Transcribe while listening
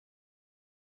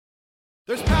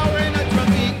There's power in a drum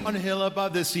beat on a hill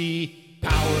above the sea.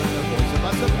 Power in the voice of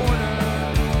a supporter.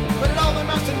 But it all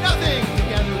amounts to nothing.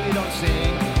 Together we don't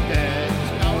sing. There's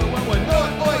power when we're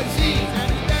North Boise.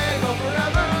 Standing there, go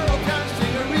forever. Old Town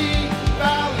Stingery.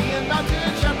 Valley and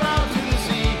mountain, chaparral to the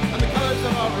sea. And the colors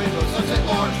of our rainbow, sunset,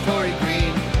 orange, Tory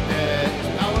green. There's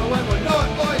power when we're North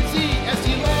Boise.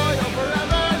 ST loyal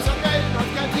forever. Someday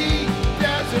North County.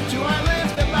 Desert to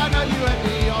islands. Get loud now, you and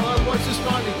me. All our voices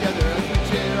strong together as we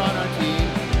cheer on our team.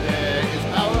 There is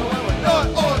power when we're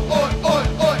North Boise.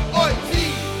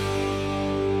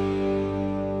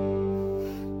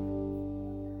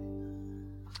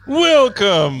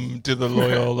 Welcome to the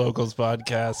Loyal Locals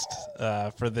podcast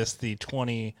for this, the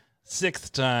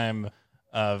 26th time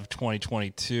of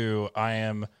 2022. I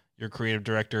am your creative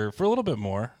director for a little bit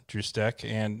more, Drew Steck,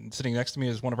 and sitting next to me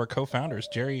is one of our co-founders,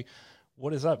 Jerry.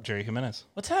 What is up, Jerry Jimenez?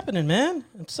 What's happening, man?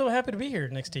 I'm so happy to be here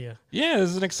next to you. Yeah, this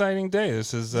is an exciting day.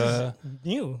 This is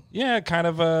New. yeah, kind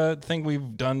of a thing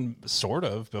we've done sort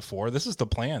of before. This is the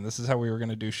plan. This is how we were going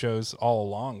to do shows all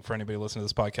along. For anybody listening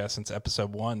to this podcast since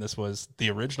episode 1, this was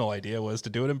the original idea, was to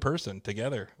do it in person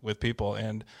together with people.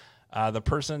 And the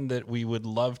person that we would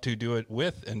love to do it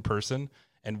with in person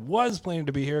and was planning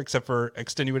to be here, except for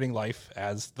extenuating life,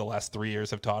 as the last 3 years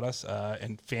have taught us,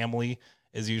 and family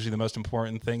is usually the most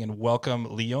important thing. And welcome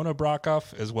Leona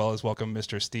Brockhoff, as well as welcome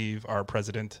Mr. Steve, our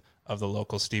president of the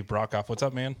local, Steve Brockhoff. What's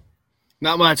up, man?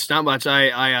 Not much.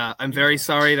 I'm very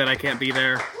sorry that I can't be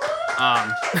there.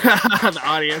 The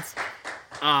audience.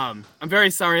 I'm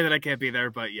very sorry that I can't be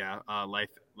there, but yeah, life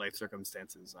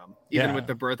circumstances. Even with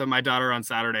the birth of my daughter on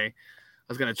Saturday,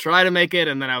 I was gonna try to make it,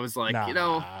 and then I was like,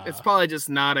 it's probably just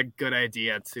not a good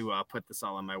idea to put this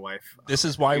all on my wife. This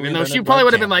is why even though she probably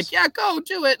would have been like, yeah, go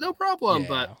do it, no problem. Yeah.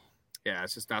 But yeah,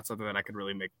 it's just not something that I could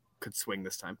really could swing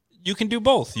this time. You can do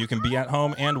both. You can be at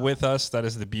home and with us. That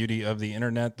is the beauty of the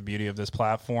internet, the beauty of this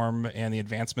platform, and the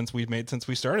advancements we've made since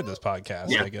we started this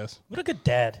podcast, I guess. What a good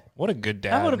dad. What a good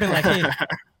dad. I would have been like, hey,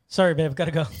 sorry, babe,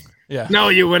 gotta go. Yeah. No,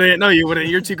 you wouldn't.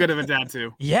 You're too good of a dad,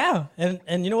 too. Yeah.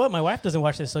 And you know what? My wife doesn't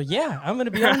watch this. So yeah, I'm going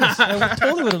to be honest. I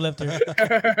totally would have left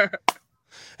her.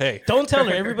 Hey. Don't tell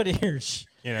her. Everybody here.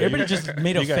 Everybody just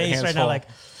made a face right now like,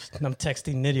 I'm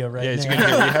texting Nidio right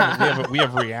now. We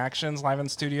have reactions live in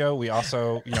studio. We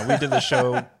also, we did the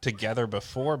show together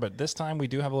before, but this time we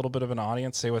do have a little bit of an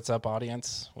audience. Say what's up,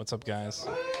 audience. What's up, guys?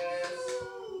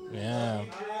 Yeah.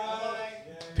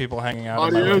 People hanging out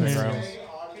in my living room.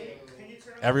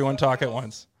 Everyone talk at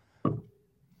once.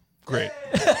 Great.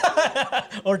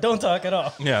 Or don't talk at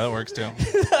all. Yeah, that works too.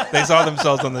 They saw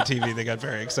themselves on the TV. They got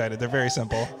very excited. They're very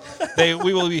simple.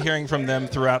 We will be hearing from them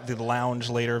throughout the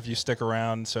lounge later if you stick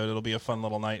around. So it'll be a fun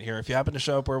little night here. If you happen to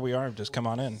show up where we are, just come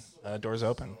on in. Doors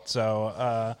open.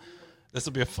 So this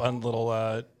will be a fun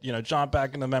little, jaunt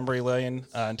back into memory lane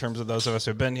in terms of those of us who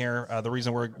have been here. The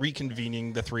reason we're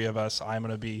reconvening, the three of us, I'm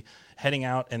going to be heading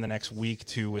out in the next week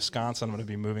to Wisconsin. I'm going to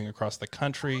be moving across the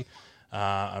country,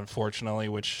 unfortunately,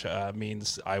 which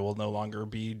means I will no longer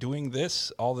be doing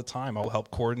this all the time. I'll help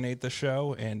coordinate the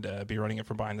show and be running it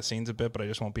from behind the scenes a bit, but I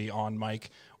just won't be on mic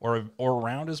or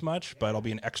around as much, but I'll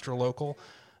be an extra local.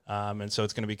 And so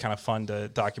it's going to be kind of fun to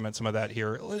document some of that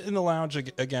here in the lounge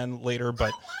again later.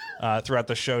 But throughout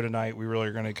the show tonight, we really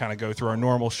are going to kind of go through our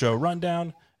normal show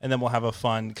rundown, and then we'll have a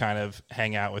fun kind of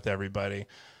hangout with everybody.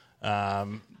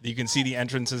 You can see the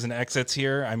entrances and exits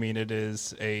here. I mean, it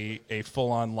is a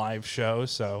full-on live show,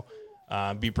 so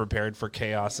be prepared for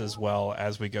chaos as well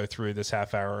as we go through this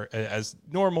half hour. As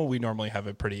normal, we normally have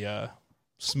a pretty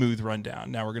smooth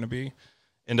rundown. Now we're going to be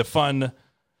into fun.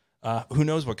 Who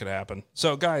knows what could happen?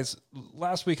 So, guys,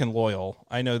 last week in Loyal,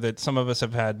 I know that some of us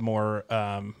have had more,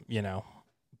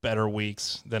 better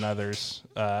weeks than others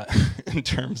in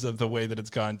terms of the way that it's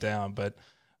gone down. But,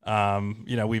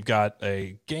 we've got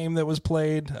a game that was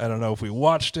played. I don't know if we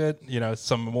watched it.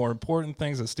 Some more important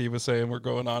things that Steve was saying were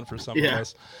going on for some of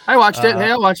us. I watched it.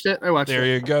 I watched it. There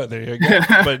you go.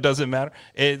 But it doesn't matter.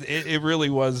 It really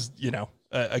was,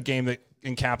 a game that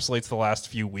encapsulates the last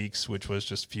few weeks, which was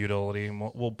just futility, and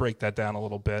we'll break that down a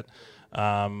little bit.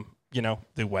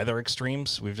 The weather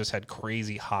extremes, we've just had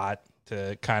crazy hot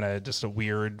to kind of just a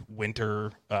weird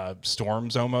winter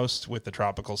storms almost with the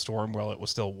tropical storm while it was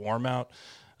still warm out.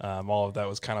 All of that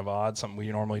was kind of odd, something we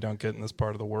normally don't get in this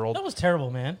part of the world. That was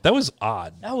terrible, man. That was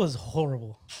odd. That was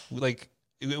horrible. Like,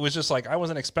 it was just like I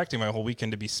wasn't expecting my whole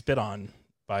weekend to be spit on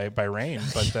by rain,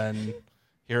 but then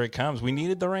here it comes. We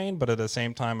needed the rain, but at the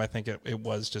same time, I think it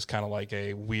was just kind of like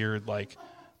a weird, like,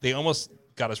 they almost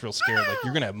got us real scared. Like,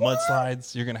 you're going to have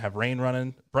mudslides. You're going to have rain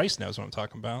running. Bryce knows what I'm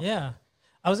talking about. Yeah.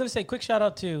 I was going to say, quick shout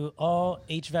out to all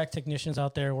HVAC technicians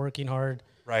out there working hard.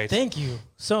 Right. Thank you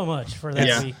so much for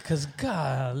that week. Because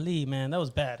golly, man, that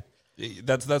was bad.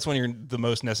 That's when you're the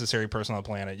most necessary person on the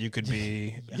planet. You could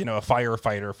be, a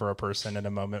firefighter for a person in a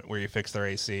moment where you fix their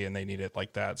AC and they need it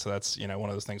like that. So that's, one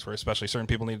of those things where especially certain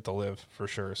people need it to live for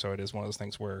sure. So it is one of those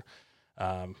things where,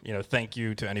 thank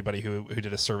you to anybody who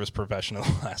did a service profession in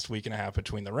the last week and a half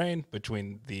between the rain,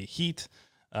 between the heat.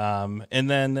 And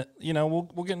then,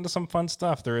 we'll get into some fun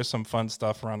stuff. There is some fun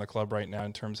stuff around the club right now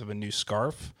in terms of a new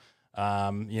scarf.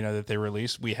 That they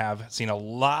released. We have seen a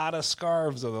lot of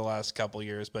scarves over the last couple of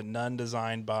years, but none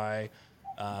designed by,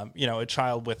 a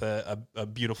child with a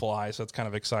beautiful eye. So it's kind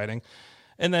of exciting.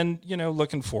 And then,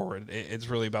 looking forward, it's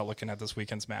really about looking at this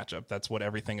weekend's matchup. That's what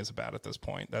everything is about at this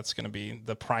point. That's going to be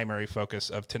the primary focus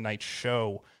of tonight's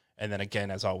show. And then again,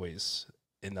 as always,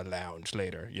 in the lounge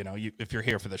later. If you're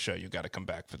here for the show, you got to come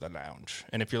back for the lounge.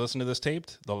 And if you're listening to this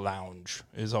taped, the lounge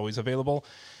is always available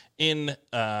in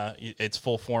its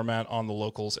full format on the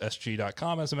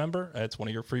localssg.com as a member. It's one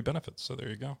of your free benefits. So there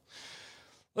you go.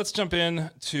 Let's jump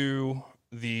in to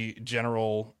the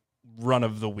general run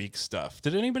of the week stuff.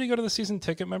 Did anybody go to the season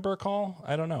ticket member call?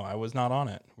 I don't know. I was not on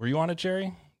it. Were you on it,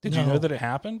 Jerry? Did you know that it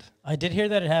happened? I did hear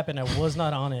that it happened. I was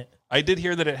not on it. I did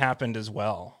hear that it happened as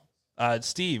well.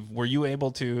 Steve, were you able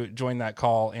to join that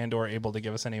call and or able to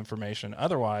give us any information?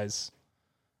 Otherwise,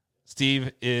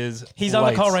 Steve he's on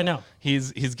the call right now.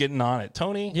 He's getting on it.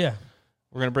 Tony? Yeah.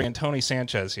 We're going to bring in Tony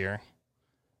Sanchez here.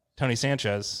 Tony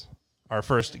Sanchez, our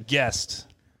first guest,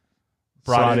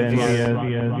 brought in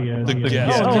the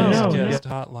guest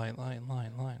hotline.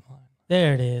 Line.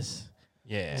 There it is.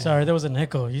 Yeah. Sorry, there was an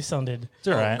echo. You sounded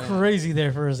crazy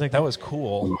there for a second. That was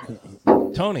cool.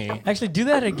 Tony. Actually, do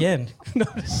that again.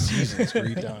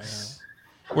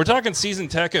 We're talking season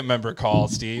ticket member call,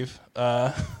 Steve.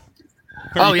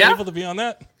 Were you able to be on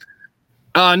that?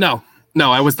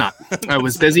 No, I was not. I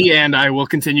was busy, and I will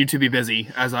continue to be busy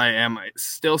as I am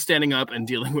still standing up and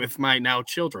dealing with my now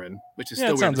children, which is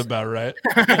still weird. Sounds about right.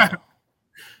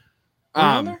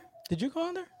 Did you call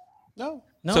on there? No.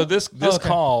 So this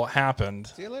call happened.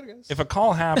 See you later, guys. If a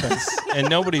call happens and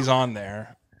nobody's on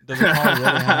there, does the call really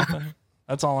happen?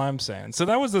 That's all I'm saying. So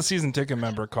that was the season ticket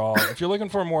member call. If you're looking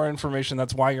for more information,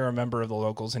 that's why you're a member of the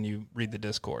Locals and you read the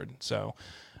Discord. So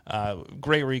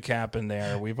great recap in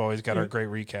there. We've always got our great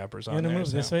recappers on there. You want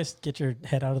to move this way? Get your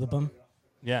head out of the bum.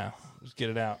 Yeah, just get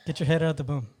it out. Get your head out of the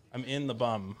bum. I'm in the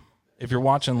bum. If you're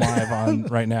watching live on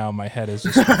right now, my head is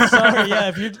just... Sorry, yeah,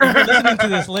 if you're listening to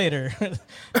this later,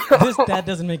 that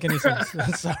doesn't make any sense.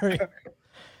 I'm sorry.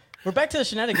 We're back to the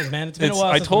shenanigans, man. It's been a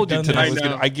while. I told you tonight.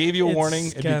 I gave you a warning.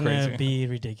 It's gonna be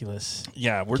ridiculous.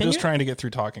 Yeah, we're just trying to get through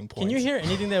talking points. Can you hear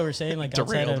anything that we're saying? Like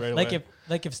outside of,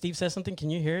 like if Steve says something, can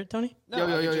you hear it, Tony?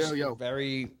 No, yo.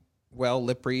 Very well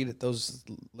lip read those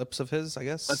lips of his, I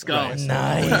guess. Let's go.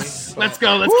 Nice. Let's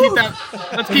go. Let's keep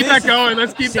that going.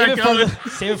 Let's keep that going.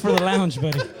 Save it for the lounge,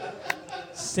 buddy.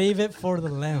 Save it for the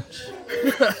lounge.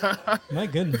 My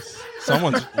goodness.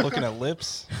 Someone's looking at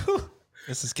lips.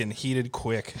 This is getting heated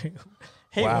quick.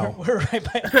 Hey, wow. we're right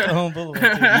by El Cajon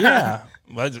Boulevard. Yeah.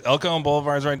 El Cajon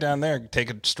Boulevard's right down there.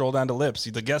 Take a stroll down to Lips.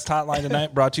 The guest hotline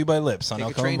tonight brought to you by Lips on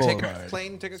El Cajon Boulevard. Take a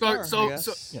plane, take a car. So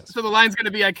the line's going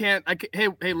to be,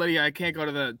 hey, Lydia, I can't go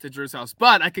to Drew's house,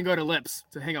 but I can go to Lips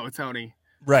to hang out with Tony.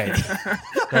 Right.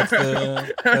 That's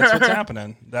what's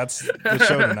happening. That's the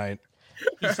show tonight.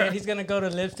 He said he's going to go to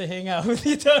Lips to hang out with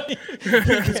you, Tony.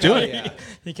 Let's do it. Yeah.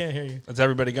 He can't hear you. Let's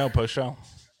everybody go post show.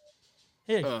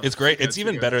 It's great. It's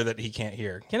even better that he can't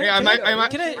hear. Can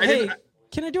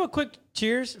I do a quick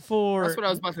cheers for... That's what I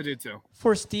was about to do, too.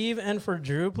 For Steve and for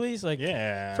Drew, please?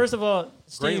 Yeah. First of all,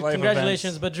 Steve,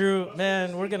 congratulations. Events. But Drew,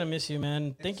 man, we're going to miss you,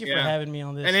 man. Thank you for having me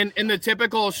on this. And in the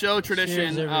typical show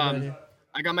tradition, cheers,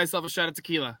 I got myself a shot of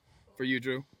tequila for you,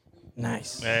 Drew.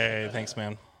 Nice. Hey, thanks,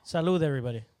 man. Salud,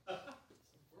 everybody.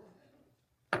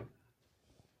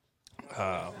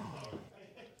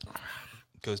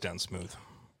 Goes down smooth.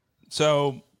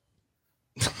 So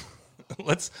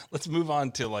let's move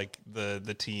on to like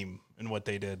the team and what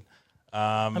they did.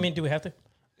 Do we have to?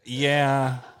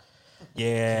 Yeah.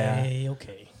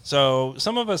 Okay. So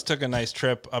some of us took a nice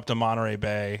trip up to Monterey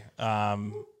Bay.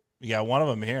 We got one of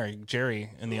them here, Jerry,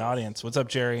 in the audience. What's up,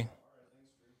 Jerry?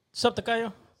 What's up,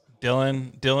 Takayo?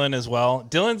 Dylan as well.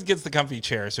 Dylan gets the comfy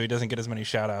chair, so he doesn't get as many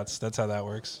shout-outs. That's how that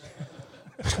works.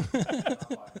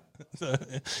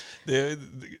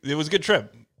 It was a good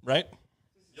trip, right?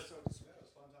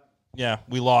 Yeah,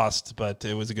 we lost, but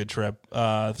it was a good trip.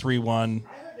 3-1.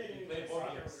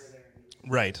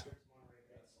 Right.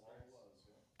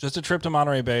 Just a trip to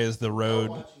Monterey Bay is the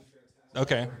road.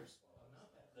 Okay.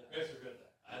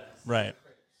 Right.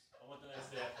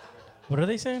 What are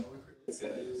they saying?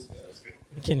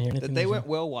 I can't hear anything. that they went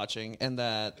whale watching, and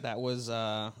that was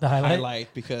The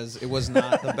highlight? because it was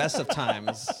not the best of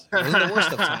times. It wasn't the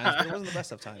worst of times, but it wasn't the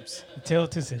best of times. Tale of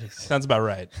Two Cities. Sounds about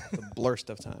right. The blurst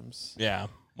of times. Yeah.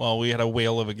 Well, we had a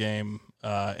whale of a game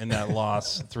in that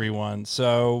loss, 3-1.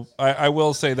 So I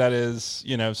will say that is,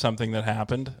 something that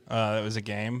happened. It was a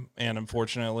game, and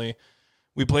unfortunately,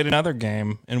 we played another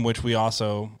game in which we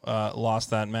also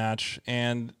lost that match,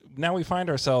 and now we find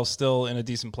ourselves still in a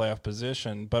decent playoff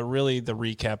position. But really, the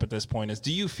recap at this point is: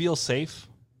 do you feel safe?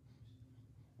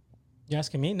 You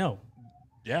asking me? No.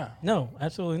 Yeah. No,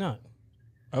 absolutely not.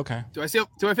 Okay. Do I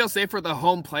feel safe for the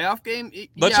home playoff game?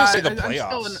 Let's just say the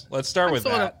playoffs. Let's start with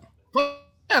that.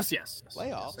 Yes.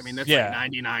 Playoffs? I mean, that's Yeah. like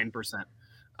 99%.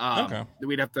 Okay.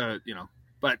 We'd have to,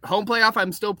 but home playoff,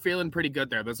 I'm still feeling pretty good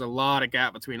there. There's a lot of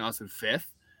gap between us and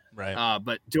fifth. Right.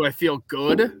 But do I feel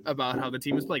good about how the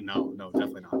team is playing? No,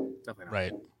 definitely not. Definitely not.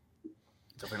 Right.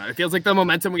 Definitely not. It feels like the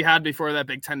momentum we had before that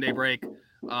big 10-day break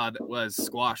that was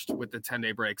squashed with the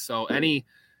 10-day break. So any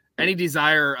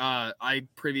desire I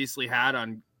previously had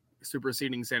on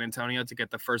superseding San Antonio to get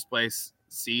the first place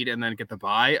seed and then get the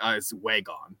bye is way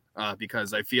gone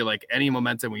because I feel like any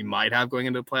momentum we might have going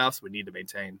into the playoffs we need to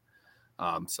maintain.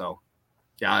 I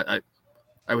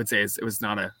would say it was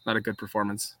not a good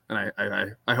performance, and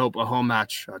I hope a home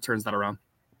match turns that around.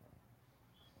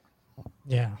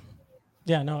 Yeah.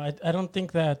 No, I don't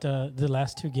think that the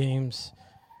last two games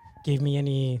gave me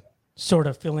any sort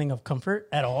of feeling of comfort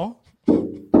at all.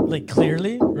 Like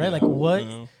clearly, right? Like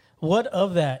what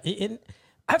of that?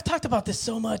 I've talked about this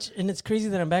so much, and it's crazy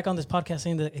that I'm back on this podcast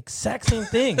saying the exact same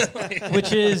thing,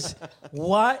 which is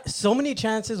why so many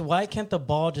chances. Why can't the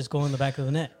ball just go in the back of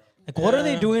the net? Like, what are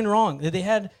they doing wrong? They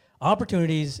had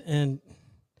opportunities, and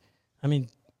I mean,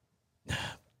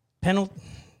 penalty.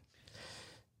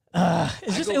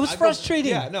 It was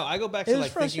frustrating. I go back to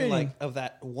like thinking like of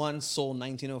that one Seoul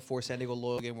 1904 San Diego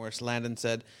Loyal game where Landon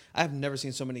said, "I've never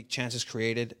seen so many chances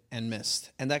created and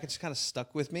missed," and that just kind of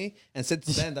stuck with me. And since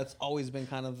then, that's always been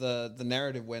kind of the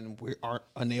narrative when we aren't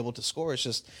unable to score. It's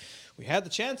just we had the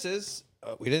chances,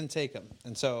 we didn't take them,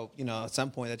 and so at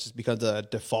some point that just becomes a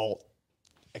default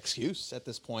excuse at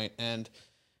this point, and.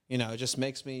 It just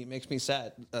makes me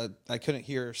sad. I couldn't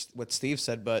hear what Steve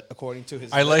said, but according to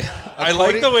his, I like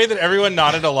the way that everyone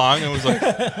nodded along and was like,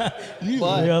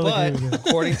 but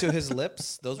according to his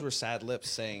lips, those were sad lips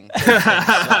saying.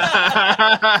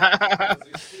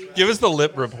 Give us the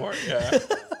lip report. Yeah.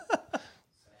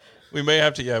 We may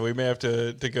have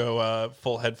to go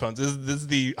full headphones. This is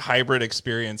the hybrid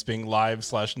experience, being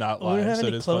live/not live. We have so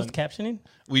any closed captioning?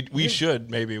 We should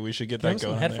get that going.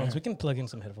 Some headphones. There. We can plug in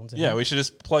some headphones. Yeah, we should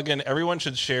just plug in. Everyone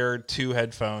should share two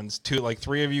headphones.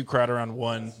 Three of you crowd around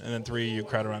one, and then three of you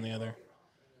crowd around the other.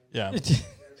 Yeah.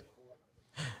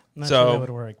 Not sure that would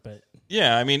work, but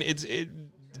yeah, I mean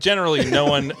generally no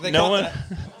one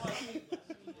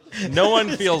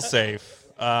feels safe.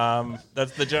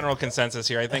 That's the general consensus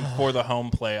here. I think for the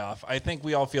home playoff, I think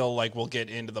we all feel like we'll get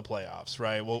into the playoffs,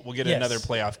 right? We'll get another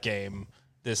playoff game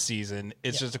this season.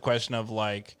 It's just a question of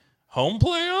like home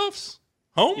playoffs.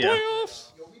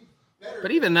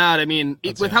 But even that, I mean,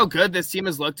 with how good this team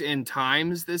has looked in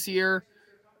times this year,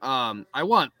 I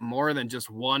want more than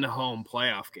just one home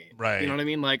playoff game. Right. You know what I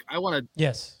mean? Like I want to.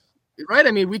 Yes. Right.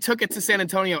 I mean, we took it to San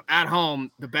Antonio at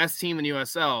home, the best team in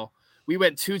USL. We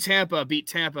went to Tampa, beat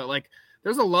Tampa. Like.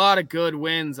 There's a lot of good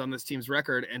wins on this team's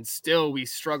record, and still we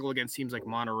struggle against teams like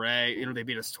Monterey. They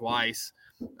beat us twice.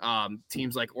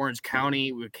 Teams like Orange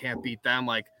County, we can't beat them.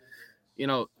 Like,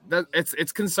 that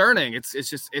it's concerning. It's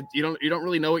just you don't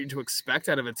really know what to expect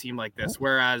out of a team like this.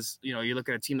 Whereas you look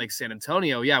at a team like San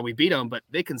Antonio, yeah, we beat them, but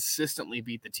they consistently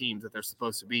beat the teams that they're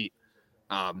supposed to beat.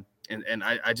 And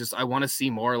I want to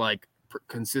see more like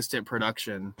consistent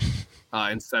production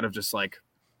instead of just like.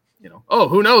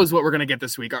 Who knows what we're going to get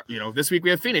this week? This week we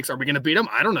have Phoenix. Are we going to beat them?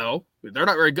 I don't know. They're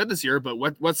not very good this year, but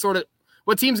what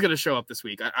team's going to show up this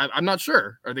week? I'm not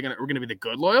sure. We're going to be the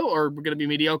good Loyal or we're going to be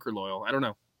mediocre Loyal? I don't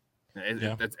know.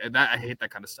 I hate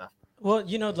that kind of stuff. Well,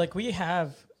 like we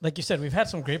have, like you said, we've had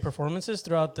some great performances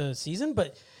throughout the season,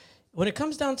 but when it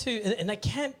comes down to, and I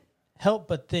can't help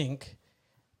but think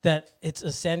that it's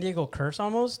a San Diego curse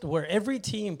almost, where every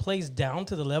team plays down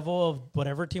to the level of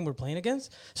whatever team we're playing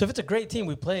against. So if it's a great team,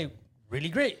 we play really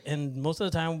great, and most of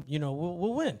the time,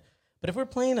 we'll win. But if we're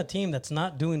playing a team that's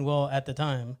not doing well at the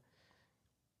time,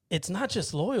 it's not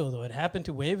just Loyal though. It happened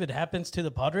to Wave. It happens to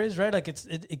the Padres, right? Like it's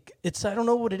I don't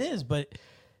know what it is, but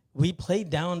we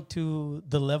played down to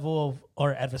the level of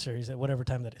our adversaries at whatever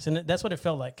time that is, and that's what it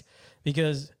felt like,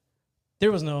 because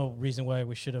there was no reason why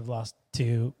we should have lost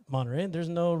to Monterey. There's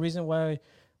no reason why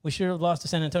We should have lost to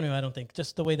San Antonio, I don't think,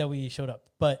 just the way that we showed up.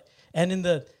 But and in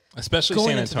the especially going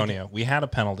San into the Antonio, we had a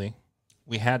penalty.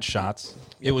 We had shots.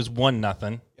 It was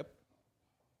 1-0. Yep.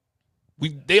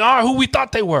 They are who we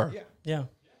thought they were. yeah.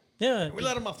 We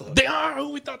let them off the hook. They are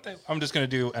who we thought they were. I'm just going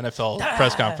to do NFL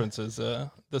press conferences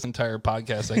this entire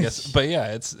podcast, I guess. But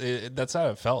yeah, that's how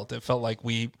it felt. It felt like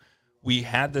we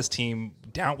had this team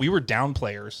down. We were down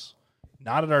players,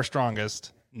 not at our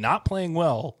strongest, not playing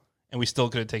well, and we still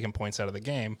could have taken points out of the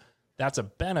game. That's a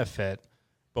benefit.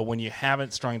 But when you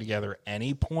haven't strung together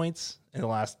any points in the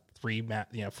last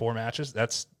 4 matches,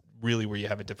 that's really where you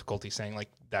have a difficulty saying like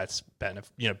that's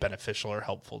beneficial or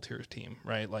helpful to your team,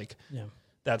 right? Like, Yeah.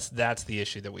 That's the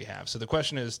issue that we have. So the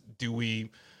question is, if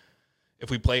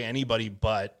we play anybody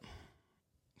but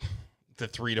the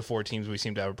 3 to 4 teams we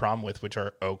seem to have a problem with, which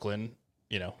are Oakland,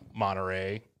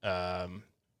 Monterey, San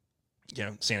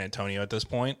Antonio at this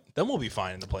point, then we'll be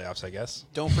fine in the playoffs, I guess.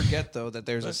 Don't forget, though, that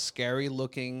there's a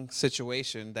scary-looking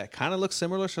situation that kind of looks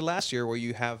similar to last year where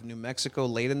you have New Mexico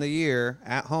late in the year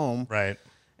at home. Right.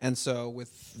 And so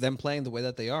with them playing the way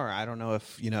that they are, I don't know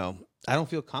if, I don't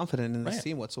feel confident in this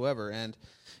team whatsoever. And,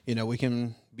 we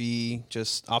can be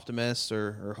just optimists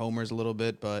or homers a little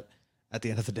bit, but at the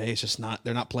end of the day, it's just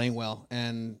they're not playing well.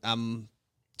 And I'm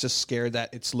just scared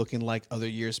that it's looking like other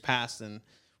years past and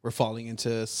we're falling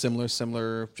into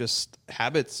similar just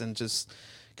habits and just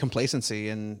complacency.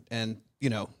 And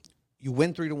you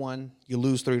win 3-1, you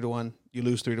lose 3-1, you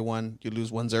lose 3-1, you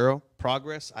lose 1-0.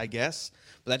 Progress, I guess,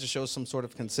 but that just shows some sort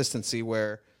of consistency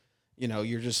where,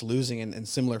 you're just losing in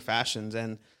similar fashions.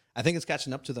 And I think it's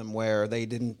catching up to them where they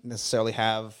didn't necessarily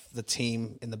have the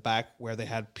team in the back where they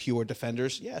had pure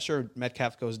defenders. Yeah, sure,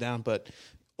 Metcalf goes down, but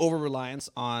over-reliance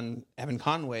on Evan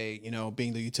Conway,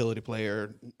 being the utility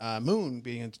player, Moon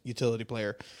being a utility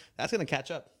player, that's going to catch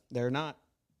up. They're not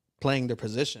playing their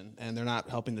position, and they're not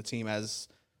helping the team as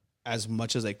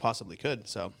much as they possibly could.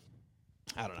 So,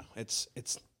 I don't know. It's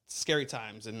scary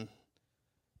times in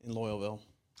Loyalville.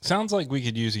 Sounds like we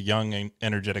could use a young and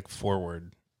energetic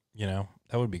forward. That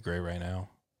would be great right now.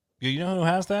 You know who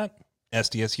has that?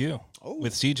 SDSU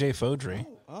with CJ Fodry,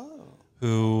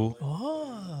 who.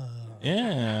 Oh.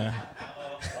 Yeah.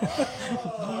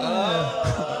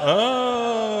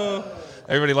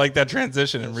 Everybody liked that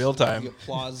transition in real time. The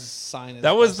applause sign.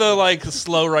 That was the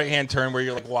slow right hand turn where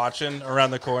you're watching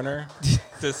around the corner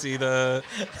to see the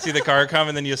car come,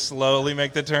 and then you slowly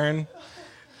make the turn.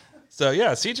 So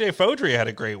yeah, CJ Fodry had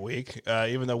a great week.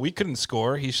 Even though we couldn't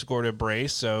score, he scored a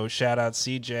brace. So shout out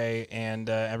CJ and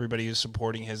everybody who's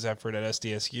supporting his effort at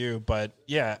SDSU. But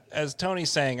yeah, as Tony's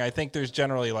saying, I think there's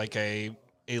generally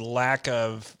a lack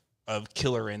of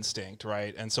killer instinct,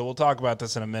 right? And so we'll talk about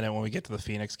this in a minute when we get to the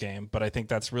Phoenix game. But I think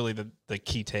that's really the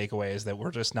key takeaway is that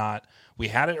we're just not. We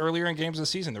had it earlier in games this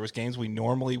season. There was games we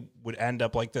normally would end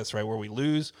up like this, right, where we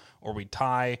lose or we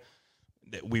tie.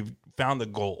 We've found the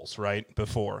goals, right,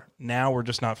 before. Now we're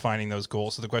just not finding those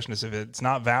goals. So the question is, if it's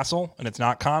not Vassell and it's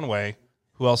not Conway,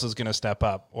 who else is going to step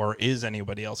up? Or is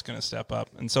anybody else going to step up?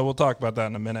 And so we'll talk about that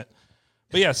in a minute.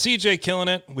 But yeah, CJ killing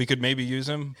it. We could maybe use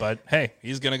him, but hey,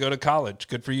 he's going to go to college.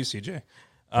 Good for you, CJ.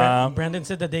 Brandon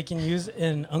said that they can use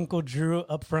an Uncle Drew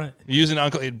up front. Using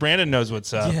Uncle Brandon knows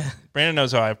what's up. Yeah. Brandon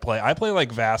knows how I play. I play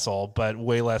like Vassell, but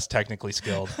way less technically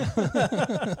skilled.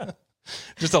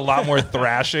 Just a lot more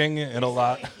thrashing and a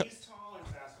lot. He's tall and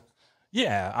Vassell.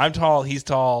 Yeah, I'm tall. He's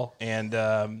tall, and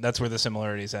that's where the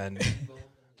similarities end.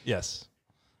 Yes,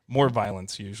 more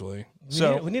violence usually.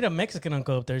 We need a Mexican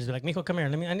uncle up there. He's like, Mijo, come here.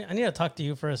 I need to talk to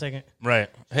you for a second. Right.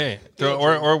 Hey,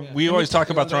 we always talk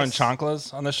about throwing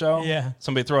chanclas on the show. Yeah.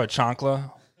 Somebody throw a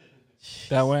chancla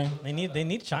that way. They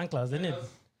need chanclas. They need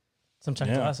some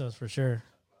chanclazos for sure.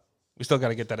 We still got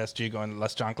to get that SG going.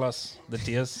 Las chanclas, the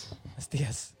tias.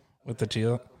 Yes. With the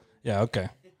chia? Yeah, okay.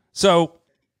 So,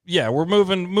 yeah, we're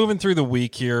moving through the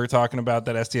week here, talking about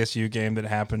that SDSU game that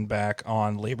happened back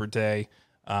on Labor Day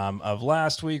of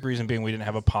last week. Reason being we didn't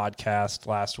have a podcast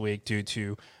last week due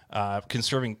to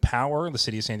conserving power. The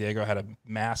city of San Diego had a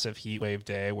massive heat wave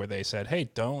day where they said,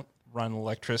 hey, don't run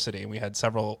electricity. And we had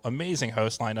several amazing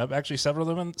hosts lined up. Actually, several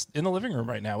of them in the living room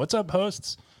right now. What's up,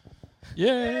 hosts?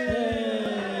 Yay!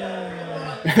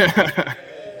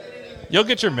 You'll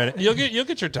get your minute. You'll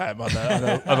get your time on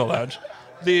the lounge.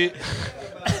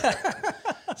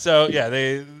 So yeah,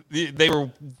 they were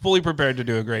fully prepared to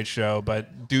do a great show,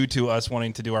 but due to us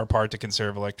wanting to do our part to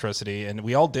conserve electricity, and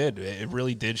we all did, it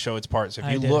really did show its part. So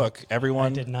if you look,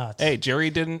 everyone... I did not. Hey, Jerry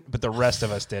didn't, but the rest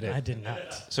of us did it. I did not.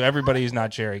 So everybody's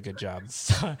not Jerry. Good job.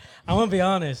 So, I'm going to be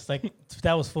honest. Like,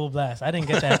 that was full blast. I didn't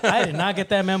get that. I did not get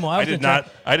that memo. I did not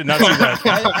see that. I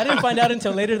didn't find out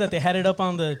until later that they had it up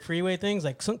on the freeway things.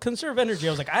 Like, conserve energy.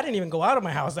 I was like, I didn't even go out of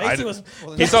my house.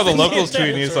 He saw the locals tweet,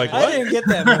 and he was like, what? I didn't get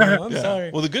that memo. I'm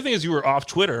sorry. Well, the good thing is you were off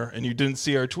Twitter, and you didn't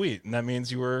see our tweet, and that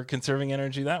means you were conserving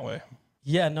energy that way.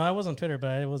 Yeah, no, I was on Twitter, but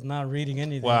I was not reading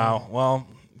anything. Wow. Well,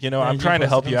 I'm trying to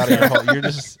help you out of your hole.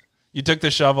 You took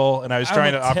the shovel, and I was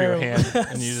trying to offer your hand,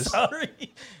 and you just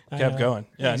kept going.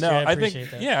 Yeah, Thanks, no, Jay, I appreciate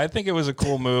think that. Yeah, I think it was a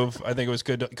cool move. I think it was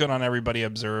good on everybody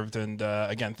observed, and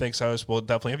again, thanks, host. We'll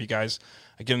definitely have you guys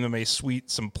give them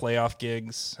some playoff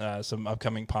gigs, some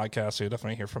upcoming podcasts. So you'll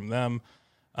definitely hear from them.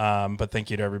 But thank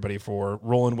you to everybody for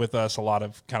rolling with us. A lot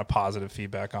of kind of positive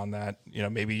feedback on that.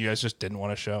 Maybe you guys just didn't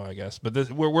want to show, I guess. But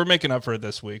we're making up for it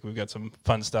this week. We've got some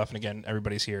fun stuff, and again,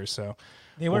 everybody's here, so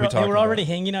they were already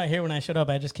hanging out here when I showed up.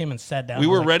 I just came and sat down. We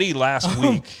were ready last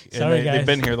week, and sorry, they've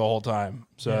been here the whole time.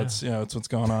 So it's what's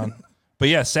going on. But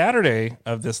yeah, Saturday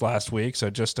of this last week,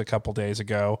 so just a couple days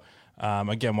ago.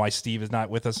 Again, why Steve is not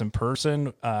with us in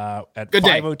person at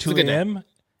 5:02 a.m.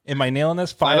 Am I nailing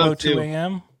this? 5:02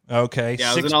 a.m. Okay,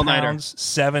 yeah, 6 pounds,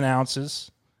 7 ounces,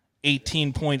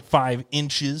 18.5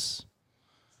 inches.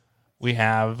 We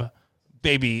have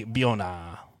baby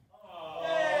Biona.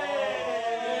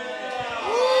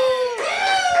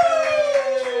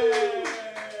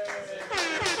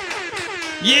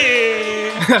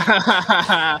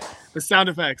 Yeah! The sound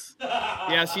effects.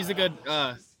 Yeah, she's a good.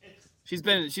 She's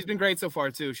been great so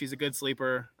far too. She's a good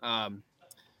sleeper.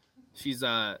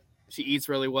 She eats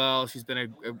really well. She's been a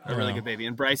really good baby.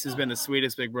 And Bryce has been the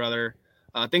sweetest big brother.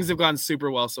 Things have gone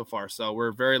super well so far. So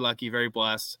we're very lucky, very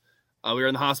blessed. We were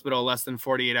in the hospital less than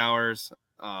 48 hours.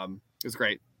 It was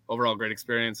great. Overall, great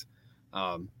experience.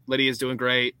 Lydia's doing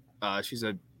great. She's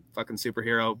a fucking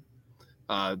superhero.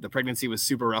 The pregnancy was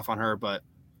super rough on her, but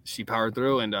she powered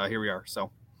through, and here we are. So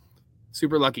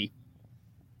super lucky.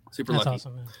 Super That's lucky.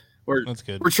 awesome, man. That's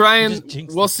good. We're trying.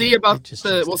 We'll see about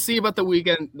the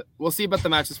weekend. We'll see about the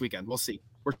match this weekend. We'll see.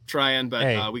 We're trying,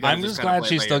 but we got. I'm just glad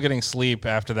she's still getting sleep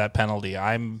after that penalty.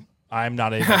 I'm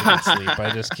not able to get sleep.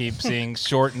 I just keep seeing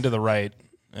short and to the right.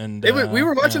 And we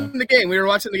were watching the game. We were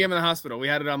watching the game in the hospital. We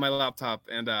had it on my laptop,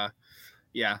 and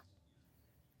yeah.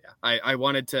 I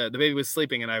wanted to. The baby was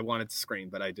sleeping, and I wanted to scream,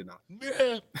 but I did not.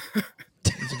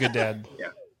 It's a good dad.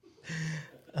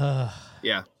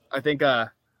 Yeah. I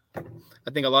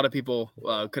think a lot of people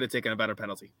could have taken a better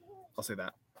penalty. I'll say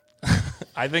that.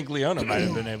 I think Leona might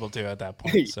have been able to at that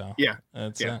point. So yeah.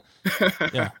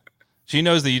 She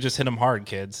knows that you just hit them hard,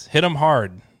 kids. Hit them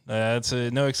hard. That's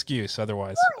no excuse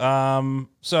otherwise.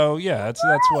 So yeah, that's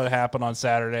what happened on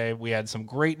Saturday. We had some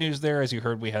great news there. As you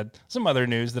heard, we had some other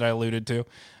news that I alluded to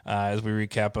as we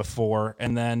recap before.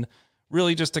 And then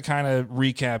really just to kind of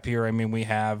recap here, I mean, we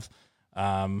have,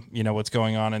 what's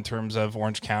going on in terms of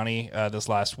Orange County this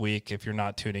last week. If you're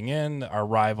not tuning in, our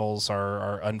rivals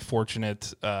are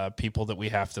unfortunate people that we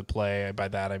have to play. By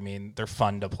that, I mean, they're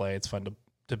fun to play. It's fun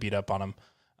to beat up on them.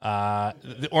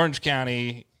 The Orange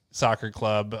County Soccer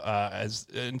Club is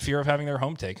in fear of having their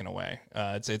home taken away.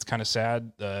 It's kind of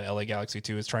sad. LA Galaxy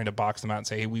 2 is trying to box them out and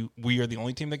say, hey, we are the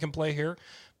only team that can play here.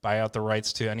 Buy out the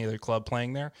rights to any other club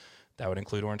playing there. That would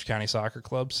include Orange County Soccer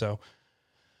Club. So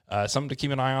something to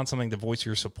keep an eye on, something to voice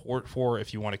your support for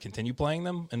if you want to continue playing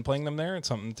them there. It's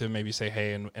something to maybe say,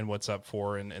 hey, and what's up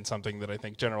for, and something that I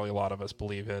think generally a lot of us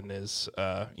believe in is,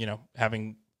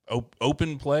 having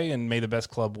open play and may the best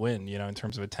club win, in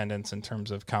terms of attendance, in terms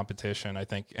of competition. I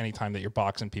think anytime that you're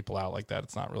boxing people out like that,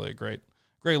 it's not really a great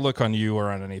look on you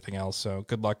or on anything else. So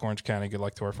good luck, Orange County. Good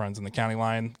luck to our friends in the County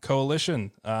Line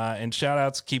Coalition. And shout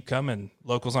outs keep coming.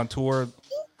 Locals on tour.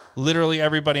 Literally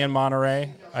everybody in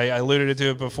Monterey. I alluded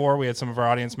to it before. We had some of our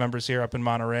audience members here up in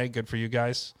Monterey. Good for you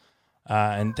guys.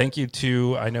 And thank you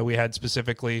to, I know we had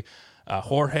specifically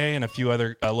Jorge and a few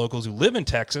other locals who live in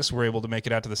Texas were able to make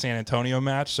it out to the San Antonio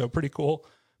match. So pretty cool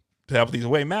to have these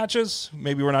away matches.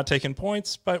 Maybe we're not taking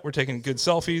points, but we're taking good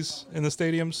selfies in the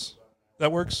stadiums.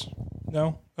 That works?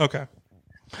 No? Okay.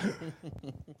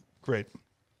 Great.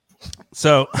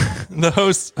 So the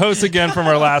hosts again from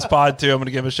our last pod too, I'm going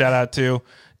to give a shout out to.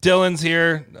 Dylan's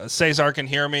here. Cesar can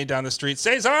hear me down the street.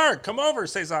 Cesar, come over,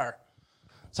 Cesar.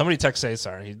 Somebody text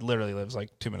Cesar. He literally lives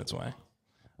like 2 minutes away.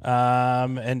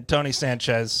 And Tony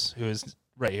Sanchez, who is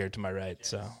right here to my right.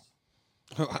 So,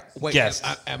 wait, guest.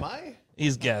 Am I?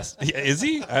 He's guest. Is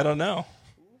he? I don't know.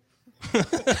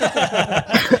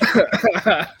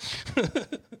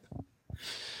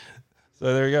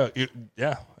 So there you go.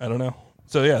 Yeah, I don't know.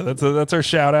 So yeah, that's our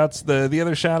shout outs. The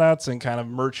other shout outs and kind of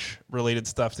merch related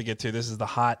stuff to get to. This is the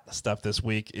hot stuff this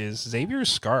week is Xavier's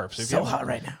scarf. So hot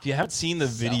right now. If you haven't seen the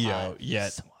video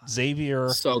yet, Xavier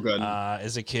So good.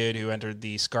 is a kid who entered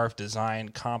the scarf design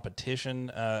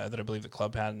competition that I believe the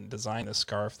club had and designed a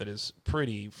scarf that is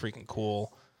pretty freaking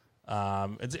cool.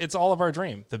 It's all of our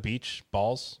dream. The beach,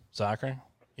 balls, soccer,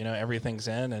 everything's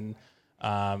in, and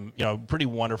pretty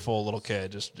wonderful little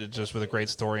kid, just with a great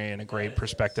story and a great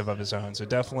perspective of his own. So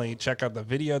definitely check out the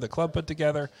video the club put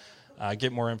together.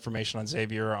 Get more information on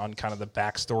Xavier, on kind of the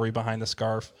backstory behind the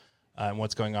scarf and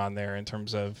what's going on there in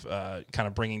terms of kind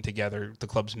of bringing together the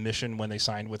club's mission when they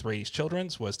signed with Rady's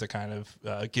Children's was to kind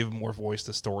of give more voice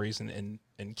to stories and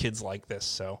kids like this.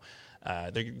 So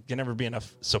there can never be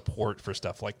enough support for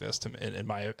stuff like this, in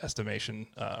my estimation,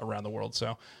 around the world.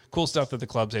 So cool stuff that the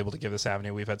club's able to give this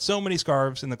avenue. We've had so many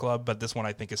scarves in the club, but this one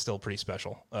I think is still pretty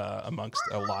special amongst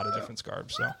a lot of different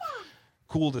scarves. So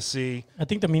cool to see. I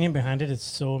think the meaning behind it is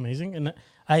so amazing, and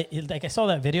I saw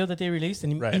that video that they released,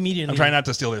 and immediately I'm trying not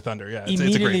to steal their thunder. Yeah, immediately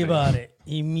it's a great bought it.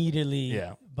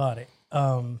 Immediately bought it.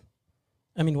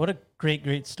 I mean, what a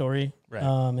great story. Right.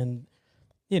 And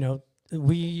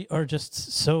we are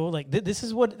just so like this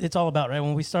is what it's all about, right?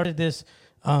 When we started this,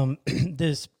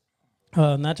 this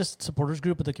not just supporters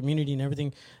group, but the community and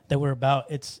everything that we're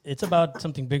about. It's about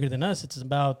something bigger than us. It's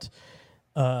about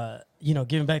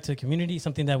giving back to the community.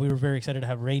 Something that we were very excited to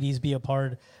have Rady's be a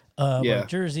part of our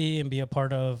jersey and be a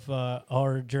part of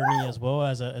our journey as well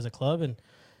as a club. And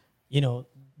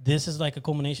this is like a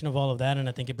culmination of all of that, and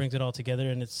I think it brings it all together.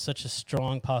 And it's such a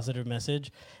strong, positive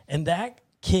message. And that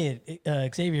kid,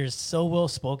 Xavier, is so well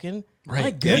spoken. Right.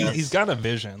 My goodness. He's got a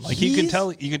vision. Like you can tell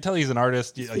he's an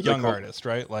artist, a young artist,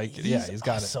 right? Like he's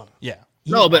got awesome. it. Yeah.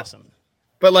 He's awesome.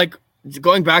 But like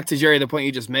going back to Jerry, the point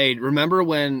you just made, remember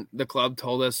when the club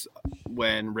told us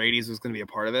when Rady's was going to be a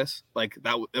part of this? Like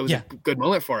it was a good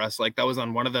moment for us. Like that was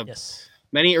on one of the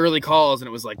many early calls, and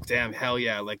it was like, damn, hell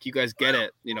yeah. Like you guys get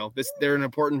it. They're an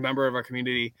important member of our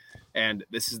community, and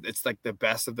it's like the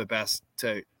best of the best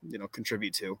to,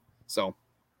 contribute to. So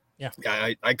yeah,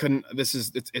 I couldn't.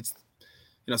 It's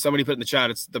somebody put in the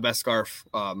chat. It's the best scarf,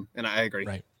 and I agree.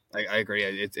 Right, I agree.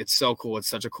 It's so cool. It's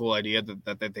such a cool idea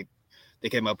that they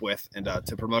came up with, and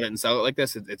to promote it and sell it like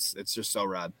this, it's just so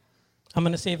rad. I'm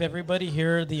gonna save everybody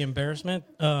here the embarrassment.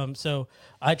 So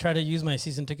I try to use my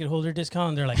season ticket holder discount.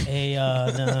 And they're like, "Hey,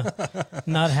 no,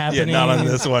 not happening. Yeah, not on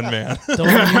this one, man. Don't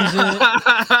use it."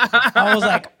 I was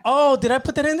like, "Oh, did I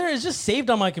put that in there? It's just saved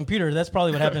on my computer. That's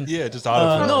probably what happened." Yeah, just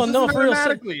auto. No, for real.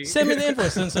 Send me the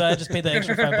invoice, and so I just paid the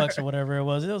extra $5 or whatever it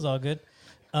was. It was all good.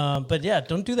 But yeah,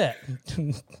 don't do that.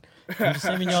 I'm just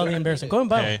saving you all the embarrassment. Go and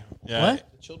buy it. Yeah.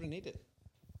 What? The children need it.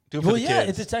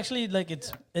 It's actually like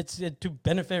it's to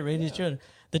benefit Rady's children.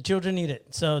 The children need it,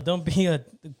 so don't be a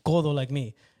codo like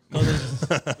me.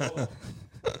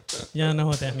 Yeah, I know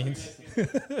what that means.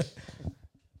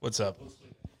 What's up?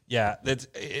 Yeah, that's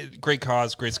great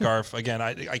cause, great scarf. Again,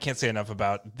 I can't say enough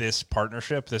about this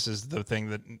partnership. This is the thing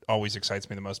that always excites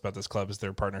me the most about this club is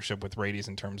their partnership with Rady's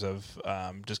in terms of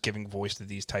just giving voice to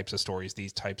these types of stories,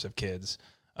 these types of kids.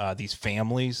 These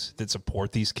families that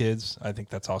support these kids. I think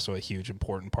that's also a huge,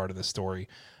 important part of the story.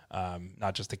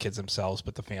 Not just the kids themselves,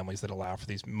 but the families that allow for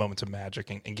these moments of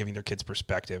magic and giving their kids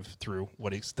perspective through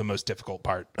what is the most difficult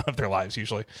part of their lives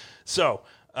usually. So,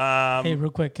 hey,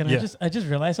 real quick, I just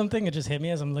realized something. It just hit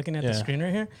me as I'm looking at the screen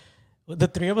right here. The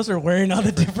three of us are wearing all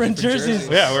the different jerseys.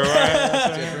 Yeah, we're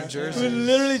wearing different jerseys. We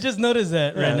literally just noticed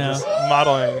that right now. Just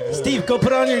modeling. Steve, go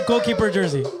put on your goalkeeper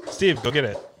jersey. Steve, go get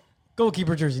it.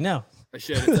 Goalkeeper jersey now. I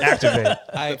should Activate.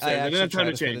 I actually tried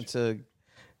to fit change. into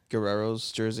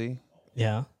Guerrero's jersey.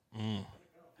 Yeah.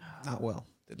 Not well.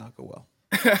 Did not go well.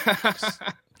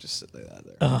 just sit like that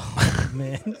there. Oh,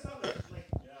 man.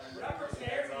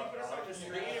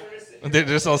 They're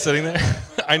just all sitting there.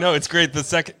 I know, it's great. The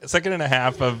second and a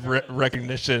half of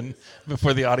recognition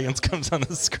before the audience comes on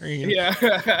the screen. Yeah.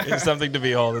 It's something to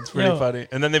behold. It's pretty funny.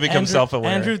 And then they become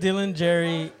self-aware. Andrew, Dylan,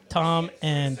 Jerry, Tom,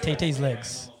 and Tay-Tay's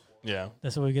legs. Yeah.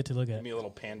 That's what we get to look at. Give me a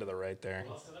little pan to the right there.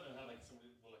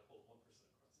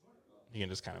 You can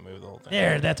just kind of move the whole thing.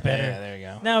 There, that's better. Yeah, there you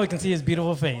go. Now we can see his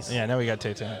beautiful face. Yeah, now we got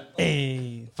Tay-Tay.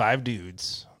 Hey. 5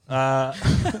 dudes.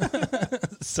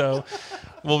 So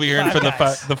we'll be hearing from the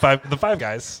five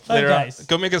guys. Five guys.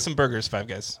 Go make us some burgers, 5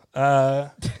 guys.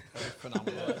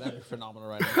 Phenomenal. That'd be phenomenal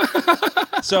right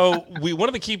now. So one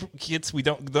of the kits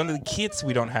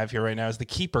we don't have here right now is the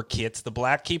keeper kits, the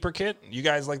black keeper kit. You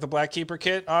guys like the black keeper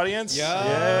kit, audience?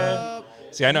 Yeah.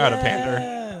 See, I know how to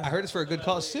pander. I heard it's for a good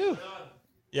cause too.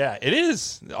 Yeah, it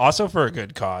is also for a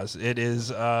good cause. It is.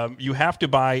 You have to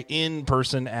buy in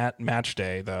person at match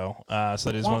day, though.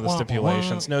 So that is one of the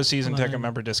stipulations. No season ticket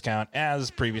member discount, as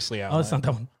previously outlined. Oh, it's not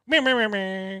that one.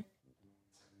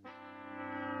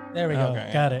 There we go. Okay,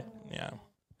 Got it. Yeah.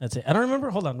 That's it. I don't remember.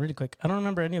 Hold on, really quick. I don't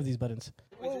remember any of these buttons.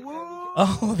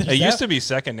 Oh, It used to be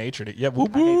second nature to. Yeah.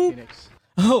 Whoop, I hate whoop. Phoenix.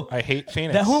 Oh, I hate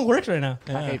Phoenix. that one works right now.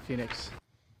 I hate Phoenix.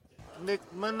 Nick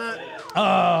Minute.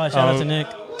 Oh, shout out to Nick.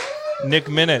 Nick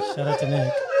Minute. Shout out to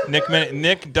Nick. Nick Minute.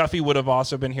 Nick Duffy would have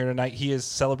also been here tonight. He is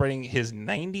celebrating his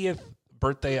 90th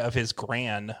birthday of his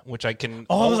gran, which I can.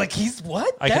 Oh, I was like, he's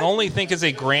what? I can only think as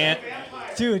a gran.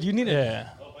 Dude, you need to Yeah.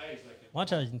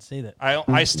 watch out. You can say that.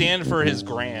 I stand for his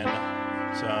gran.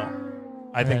 So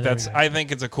I think there we go. I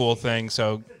think it's a cool thing.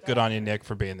 So good on you, Nick,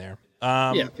 for being there.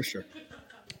 Yeah, for sure.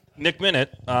 Nick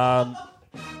Minute.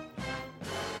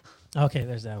 Okay,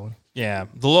 there's that one. Yeah,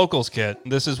 the locals kit.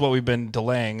 This is what we've been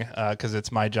delaying because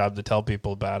it's my job to tell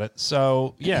people about it.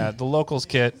 So yeah, the locals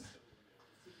kit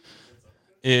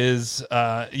is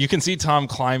you can see Tom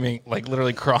climbing, like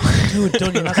literally crawling. Dude,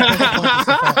 you're not supposed to point this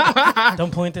stuff out.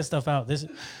 Don't point this stuff out. This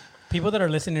people that are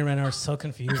listening right now are so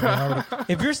confused.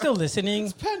 If you're still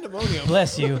listening, Pandemonium.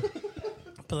 bless you.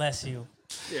 Bless you.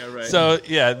 Yeah, right. So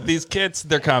yeah, these kits,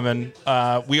 they're coming.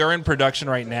 We are in production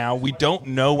right now. We don't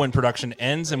know when production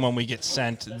ends and when we get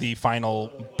sent the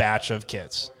final batch of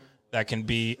kits. That can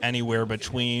be anywhere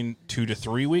between 2 to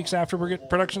 3 weeks after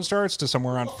production starts to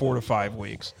somewhere around 4 to 5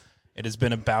 weeks. It has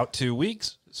been about 2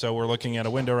 weeks, so we're looking at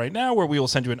a window right now where we will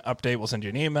send you an update. We'll send you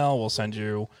an email. We'll send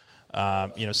you,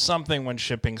 something when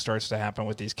shipping starts to happen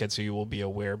with these kits, so you will be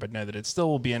aware. But know that it still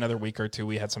will be another week or two.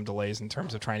 We had some delays in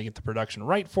terms of trying to get the production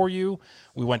right for you.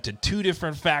 We went to 2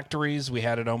 different factories. We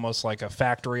had it almost like a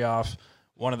factory off.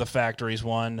 One of the factories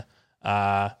won,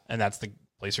 and that's the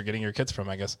place you're getting your kits from,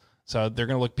 I guess. So they're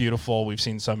going to look beautiful. We've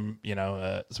seen some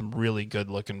really good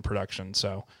looking production.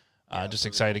 So just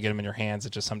excited to get them in your hands.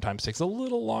 It just sometimes takes a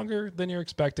little longer than you're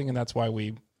expecting, and that's why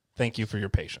we thank you for your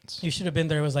patience. You should have been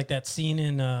there. It was like that scene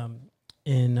in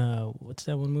what's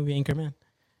that one movie, Anchorman,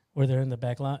 where they're in the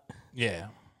back lot. Yeah.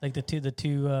 Like the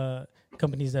two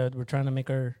companies that were trying to make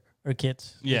our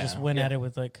kits. They Yeah. just went at it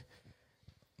with like,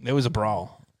 It was a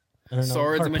brawl. I don't know,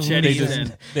 Swords and harpoons machetes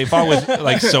and- They fought with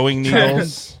like sewing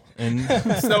needles and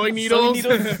Sewing needles,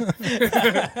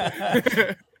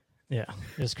 Yeah,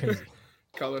 it was crazy.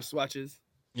 color swatches.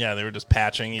 yeah, they were just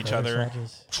patching each other.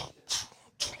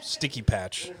 Sticky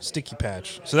patch.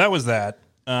 So that was that.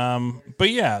 But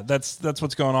yeah, that's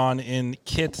what's going on in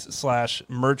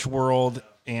kit/merch world,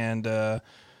 and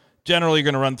generally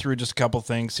going to run through just a couple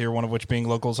things here, one of which being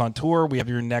Locals on Tour. We have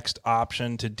your next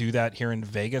option to do that here in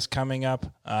Vegas coming up.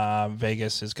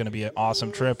 Vegas is going to be an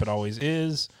awesome trip. It always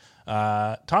is.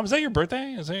 Tom, is that your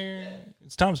birthday?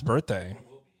 It's Tom's birthday.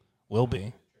 Will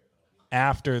be.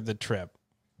 After the trip,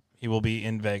 he will be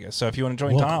in Vegas. So if you want to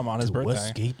join Tom on his birthday,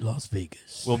 Westgate, Las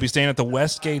Vegas. we'll be staying at the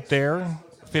Westgate there.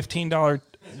 $15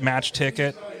 match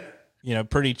ticket.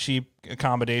 Pretty cheap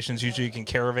accommodations. Usually you can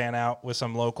caravan out with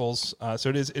some locals. So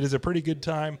it is a pretty good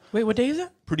time. Wait, what day is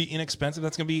that? Pretty inexpensive.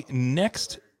 That's going to be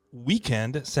next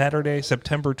weekend, Saturday,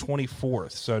 September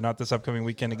 24th. So not this upcoming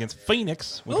weekend against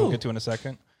Phoenix, which we'll get to in a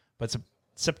second, but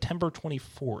September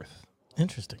 24th.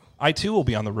 Interesting. I, too, will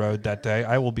be on the road that day.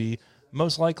 I will be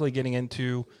most likely getting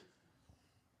into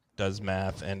does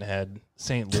math and head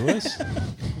St. Louis.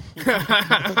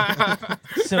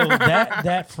 So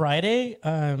that Friday,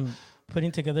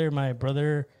 putting together my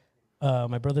brother's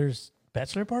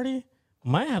bachelor party.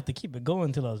 Might have to keep it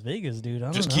going to Las Vegas, dude. I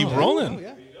don't Just know. keep rolling.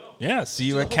 yeah. Yeah, see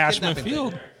you Do a at whole Cashman kidnapping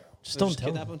Field. thing. Just don't tell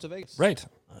Kidnap them. him to Vegas. Right.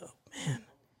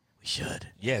 We should.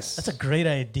 Yes. That's a great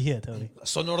idea, Tony.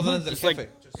 Son orden del jefe.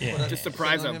 Just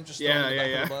surprise him.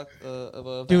 Yeah.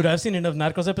 Dude, I've seen enough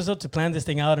Narcos episodes to plan this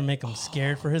thing out and make him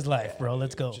scared for his life, bro.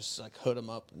 Let's go. Just like hood him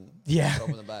up and Yeah. throw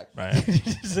him in the back. Right.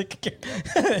 Just like,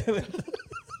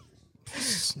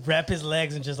 wrap his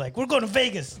legs and just like, we're going to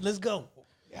Vegas. Let's go.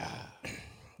 Yeah.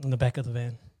 In the back of the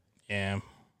van. Yeah.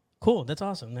 Cool. That's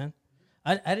awesome, man.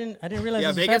 I didn't realize this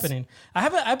was Vegas- happening.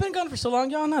 I've been gone for so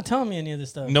long, y'all not telling me any of this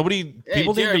stuff. Nobody. Hey,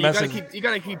 People Jerry, need to message. you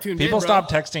gotta keep tuned People in, stop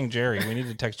bro. texting Jerry. We need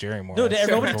to text Jerry more. Dude, That's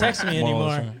nobody the texts me moral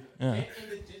of the anymore. story.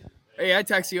 Yeah. Hey, I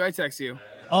text you.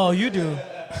 Oh, you do.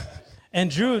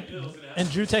 And Drew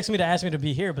texted me to ask me to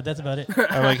be here, but that's about it.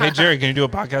 I'm like, hey Jerry, can you do a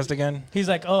podcast again? He's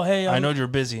like, oh, hey, I know you're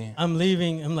busy. I'm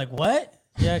leaving. I'm like, what?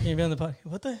 Yeah, can you be on the podcast?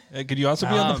 What the? Could you also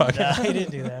be on the podcast? I didn't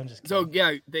do that. I'm just kidding. So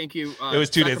yeah, thank you. It was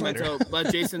 2 days Sacramento,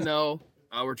 let Jason know.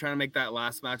 We're trying to make that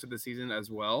last match of the season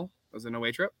as well as an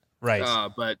away trip. Right.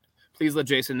 But please let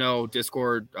Jason know.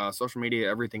 Discord, social media,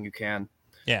 everything you can.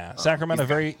 Yeah, Sacramento,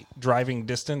 very driving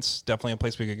distance. Definitely a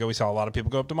place we could go. We saw a lot of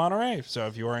people go up to Monterey. So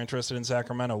if you are interested in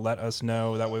Sacramento, let us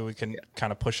know. That way we can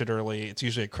kind of push it early. It's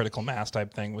usually a critical mass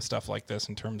type thing with stuff like this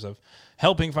in terms of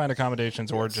helping find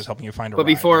accommodations or just helping you find a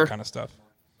ride, that kind of stuff.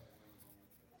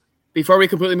 Before we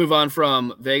completely move on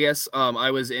from Vegas,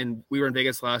 we were in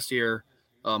Vegas last year,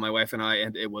 my wife and I,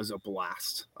 and it was a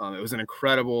blast. It was an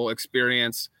incredible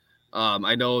experience.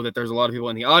 I know that there's a lot of people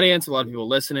in the audience, a lot of people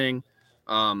listening.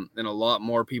 And a lot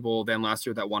more people than last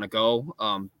year that want to go.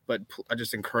 But I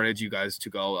just encourage you guys to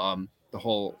go. The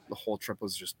whole trip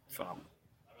was just phenomenal.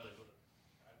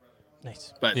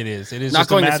 Nice. But it is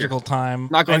just a magical time.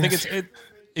 Not going I think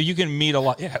you can meet a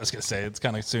lot. Yeah, I was gonna say it's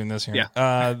kind of soon this year.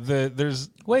 Yeah.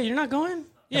 Wait, you're not going?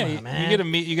 Yeah, Come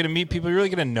on, you get to meet people. You really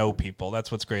get to know people. That's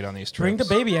what's great on these trips. Bring the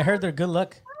baby. I heard they're good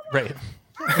luck. Right.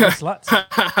 Slots.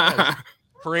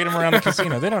 Parade them around the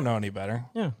casino. They don't know any better.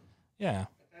 Yeah. Yeah.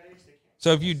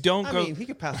 So if you don't I go, mean, he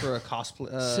could pass for a cosplay,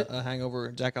 a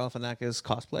hangover Jack Galifianakis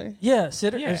cosplay. Yeah,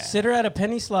 sit her at a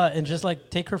penny slot and just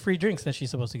like take her free drinks that she's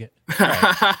supposed to get.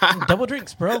 Double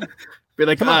drinks, bro. Be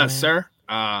like, on, sir.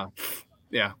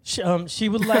 Yeah. She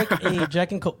would like a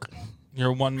Jack and Coke. you're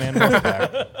a one man wolf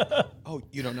pack. Oh,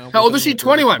 you don't know. How old is she?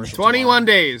 21. 21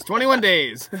 days. 21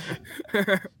 days.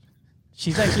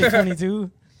 She's actually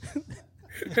 22.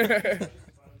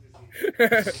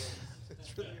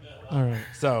 All right.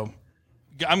 So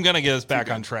I'm going to get us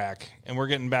back on track, and we're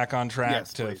getting back on track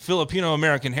to please. Filipino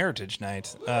American Heritage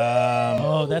Night,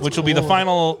 That's which will be the cool.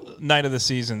 final night of the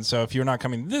season. So if you're not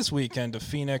coming this weekend to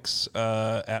Phoenix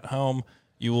at home,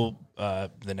 you will.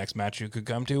 The next match you could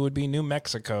come to would be New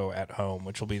Mexico at home,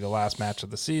 which will be the last match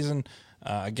of the season.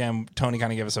 Again, Tony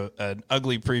kind of gave us an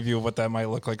ugly preview of what that might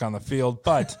look like on the field,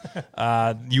 but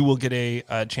you will get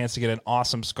a chance to get an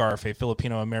awesome scarf, a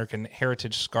Filipino American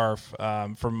Heritage scarf.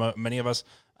 For many of us,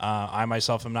 I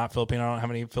myself am not Filipino. I don't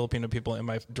have any Filipino people in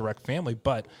my direct family,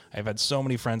 but I've had so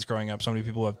many friends growing up, so many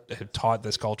people have taught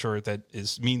this culture that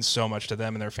means so much to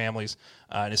them and their families,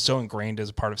 and is so ingrained as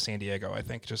a part of San Diego. I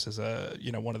think just as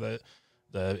one of the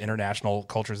international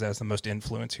cultures that has the most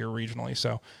influence here regionally.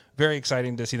 So very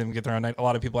exciting to see them get their own night. A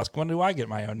lot of people ask, when do I get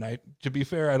my own night? To be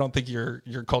fair, I don't think your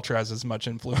culture has as much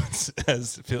influence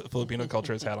as Filipino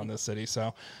culture has had on this city.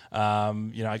 So,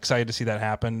 excited to see that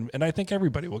happen. And I think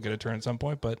everybody will get a turn at some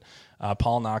point, but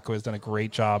Paul Nako has done a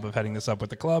great job of heading this up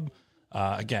with the club.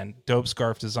 Again, dope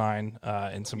scarf design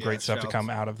and some great stuff to come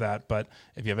out of that. But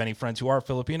if you have any friends who are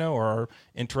Filipino or are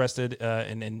interested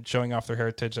in showing off their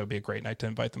heritage, that would be a great night to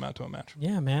invite them out to a match.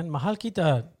 Yeah, man. Mahal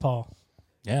kita, Paul.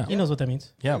 Yeah. He knows what that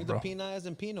means. Yeah, Bring bro. the Pinoys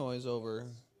and Pinoys over.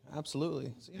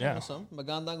 Absolutely. So, Yeah. know some.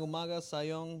 Magandang umaga,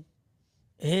 sayong.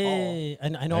 Hey,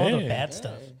 I know all the bad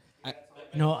stuff. I-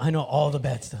 I know all the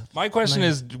bad stuff. My question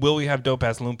is, will we have dope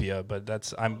ass lumpia? But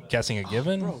that's, I'm guessing, a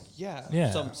given. Bro, yeah.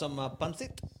 Yeah. Some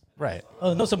pancit. Right.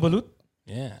 Oh, no, some balut.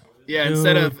 Yeah. Yeah,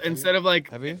 Dude. instead of like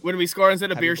Have you? when we score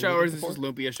instead of Have beer you believed showers, it it's just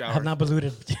lumpia I showers. have not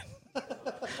baluted.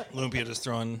 Lumpia just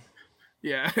throwing.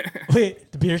 Yeah.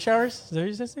 Wait, the beer showers? Is that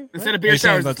what you're saying? Instead of You're beer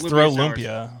saying showers, let's it's throw showers.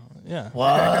 lumpia. Yeah.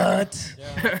 What?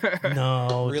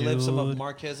 No, Relive dude. some of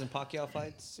Marquez and Pacquiao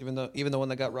fights, even the one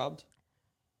that got robbed.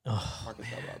 Marquez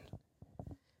got robbed.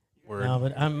 Word. No,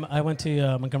 but I went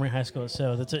to Montgomery High School,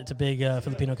 so it's a big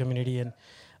Filipino community, and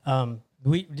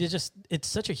it's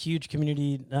such a huge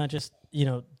community. Not just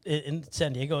in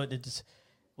San Diego, it's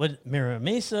Mira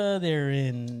Mesa. They're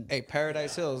in. Hey,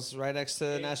 Paradise Hills, right next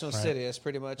to National City. That's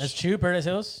pretty much. That's true, Paradise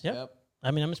Hills. Yep. Yep.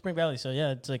 I mean, I'm in Spring Valley, so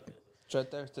yeah, it's like It's right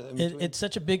there. In between. it's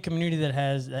such a big community that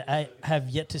I have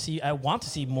yet to see. I want to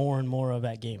see more and more of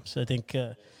that game. So I think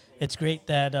it's great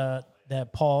that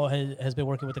that Paul has been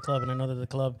working with the club, and I know that the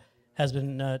club has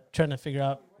been trying to figure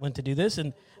out when to do this.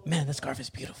 And man, the scarf is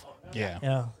beautiful. Yeah.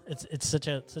 Yeah, it's such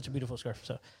a beautiful scarf.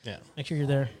 So Yeah. make sure you're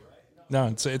there. No,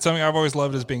 it's something I've always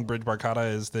loved as being Bridge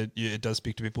Barcata is that it does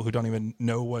speak to people who don't even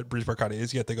know what Bridge Barcata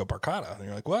is yet. They go Barcata, and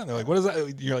you're like, what? And they're like, what is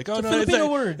that? You're like, oh It's a no, it's Filipino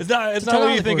not, word. It's not. It's It's a not what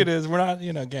you Tagalog think word. it is. We're not,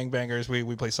 gangbangers.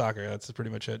 We play soccer. That's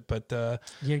pretty much it. But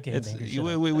You're it's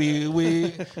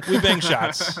gangbangers, shut we bang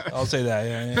shots. I'll say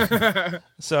that. Yeah.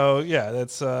 So yeah,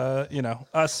 that's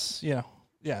us.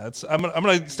 Yeah, that's. I'm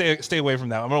gonna stay away from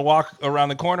that. I'm gonna walk around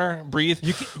the corner, breathe.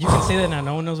 You can say that now.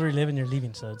 No one knows where you live, and you're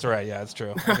leaving. So That's right. Yeah, it's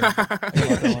true.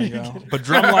 But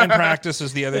drumline practice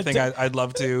is the other thing I'd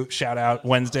love to shout out.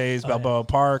 Wednesdays, Balboa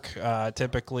Park.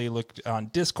 Typically look on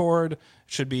Discord.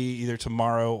 Should be either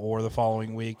tomorrow or the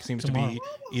following week. Seems to be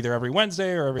either every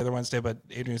Wednesday or every other Wednesday. But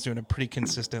Adrian's doing it pretty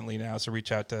consistently now. So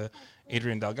reach out to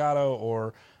Adrian Delgado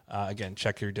or again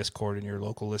check your Discord and your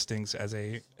local listings as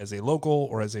a local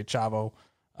or as a Chavo.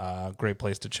 great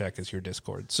place to check is your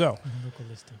Discord. So Local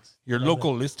listings. your Love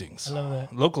local that. listings. I love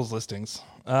that. Locals listings.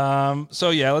 So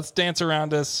yeah, let's dance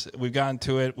around us. We've gotten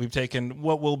to it. We've taken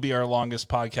what will be our longest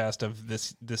podcast of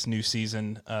this new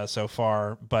season so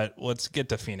far. But let's get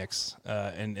to Phoenix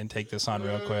and take this on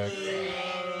real quick.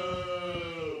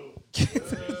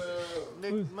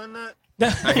 Nick Manette.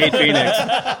 I hate Phoenix.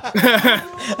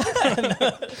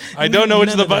 I don't know which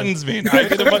None the of them. buttons mean. I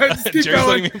hit a button. Just keep Jerry's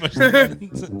letting going. me push the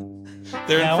buttons.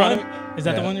 They're That in front one? of. Is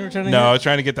that the Yeah. one you were trying to No, I get? was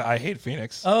trying to get the I hate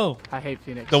Phoenix. Oh, I hate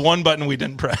Phoenix. The one button we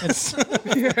didn't press.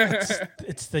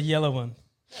 it's the yellow one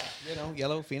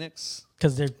Yellow Phoenix.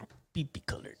 because they're PP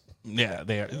colored. Yeah,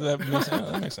 they are.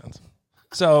 That makes sense.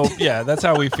 So yeah, that's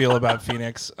how we feel about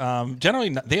Phoenix.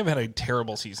 Generally, they have had a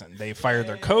terrible season. They fired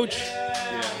their coach.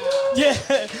 Yeah.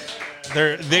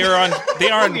 They are on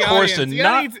The course to audience.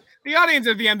 not. The audience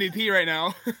of the MVP right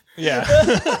now. Yeah,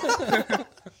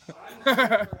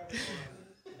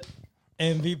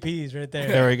 MVPs right there.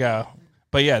 there we go.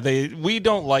 But yeah, we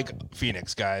don't like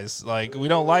Phoenix, guys. Like we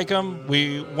don't like them.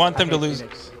 We want them to lose.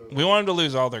 Phoenix. We want them to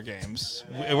lose all their games.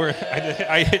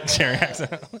 I hit Jerry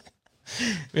accidentally.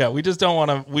 Yeah, we just don't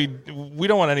want to. We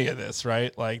don't want any of this,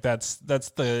 right? Like that's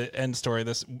the end story of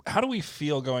this. How do we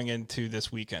feel going into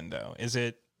this weekend, though? Is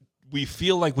it we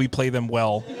feel like we play them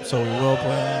well, so we will play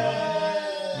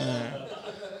them?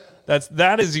 That's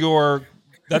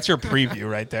your preview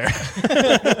right there.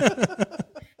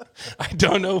 I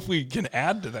don't know if we can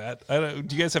add to that.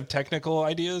 Do you guys have technical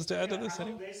ideas to add to this?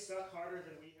 Anyway? They suck harder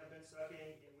than we have been sucking,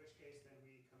 in which case then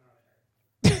we come out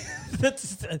ahead.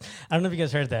 That's. I don't know if you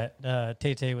guys heard that.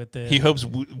 Tay with the. He hopes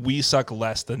we suck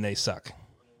less than they suck.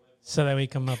 So that we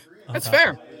come up. on That's top.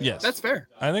 fair. Yes, That's fair.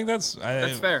 I think that's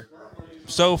fair.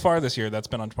 So far this year, that's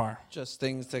been on par. Just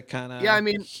things to kind of Yeah, I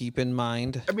mean- keep in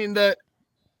mind. I mean, the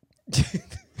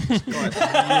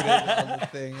Other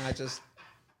thing, I just.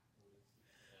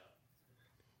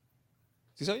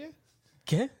 You saw you?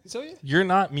 ¿Qué? You saw you? You're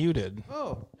not muted.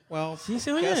 Oh, well. Sí,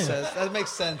 se oye. guess that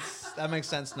makes sense. That makes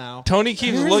sense now. Tony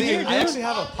keeps You're looking. here, I actually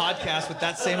have a podcast with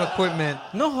that same equipment.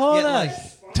 No jodas.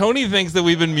 like- Tony thinks that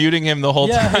we've been muting him the whole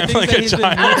Yeah, time, he thinks like that a he's been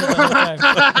child. muted the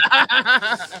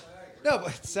whole time. No,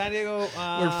 but San Diego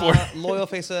loyal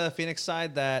face of Phoenix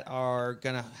side that are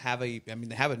gonna have they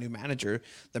have a new manager.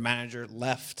 The manager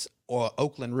left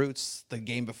Oakland Roots the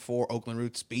game before Oakland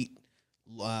Roots beat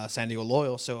San Diego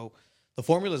Loyal, so the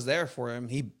formula's there for him.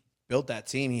 He built that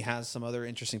team. He has some other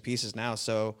interesting pieces now.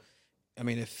 So, I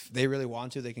mean, if they really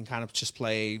want to, they can kind of just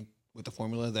play with the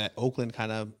formula that Oakland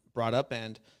kind of brought up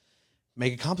and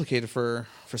make it complicated for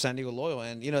San Diego Loyal.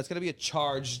 And, it's going to be a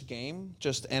charged game.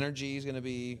 Just energy is going to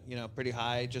be, pretty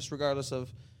high, just regardless of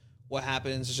what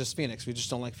happens. It's just Phoenix. We just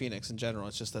don't like Phoenix in general.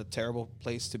 It's just a terrible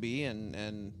place to be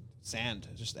and sand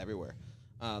just everywhere.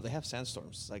 They have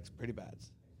sandstorms, like pretty bad.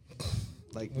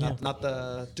 Like not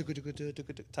the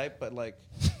type, but like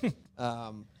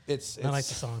it's I like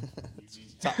the song.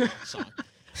 tough song.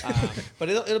 But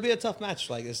it'll be a tough match.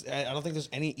 Like I don't think there's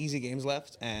any easy games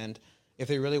left, and if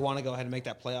they really want to go ahead and make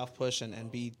that playoff push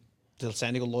and be the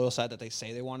San Diego Loyal side that they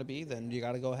say they want to be, then you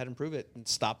got to go ahead and prove it and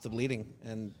stop the bleeding.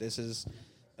 And this is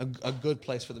a good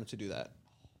place for them to do that.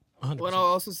 100%. Well, I'll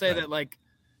also say that like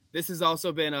this has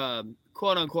also been a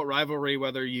quote unquote rivalry,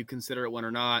 whether you consider it one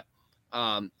or not.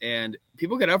 And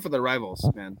people get up for their rivals,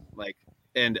 man. Like,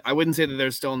 and I wouldn't say that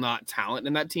there's still not talent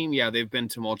in that team. Yeah, they've been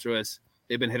tumultuous,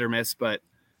 they've been hit or miss, but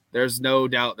there's no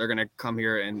doubt they're gonna come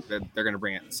here and they're gonna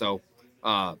bring it. So,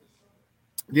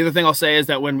 the other thing I'll say is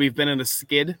that when we've been in a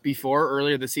skid before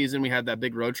earlier this season, we had that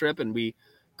big road trip and we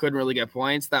couldn't really get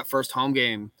points. That first home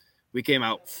game, we came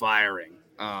out firing.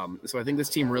 So I think this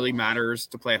team really matters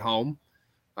to play at home.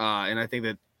 And I think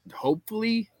that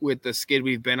hopefully with the skid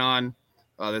we've been on,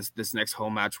 this next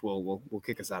home match will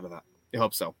kick us out of that. I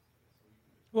hope so.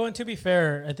 Well, and to be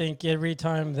fair, I think every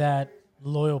time that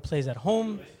Loyal plays at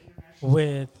home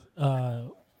with,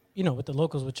 with the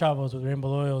locals, with Chavos, with Rainbow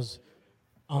Loyals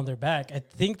on their back, I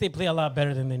think they play a lot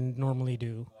better than they normally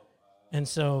do. And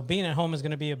so being at home is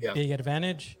going to be a big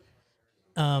advantage.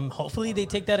 Hopefully they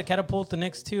take that to catapult the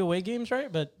next 2 away games,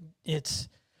 right? But it's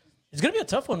going to be a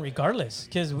tough one regardless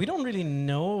because we don't really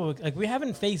know. Like, we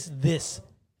haven't faced this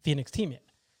Phoenix team yet.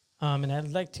 And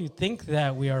I'd like to think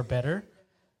that we are better.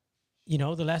 The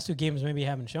last 2 games maybe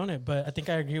haven't shown it, but I think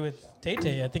I agree with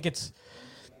Tay. I think it's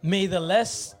may the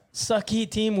less sucky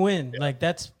team win. Like,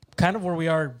 that's kind of where we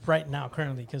are right now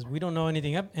currently because we don't know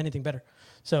anything better.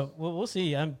 So we'll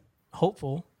see. I'm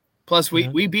hopeful. Plus,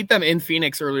 we beat them in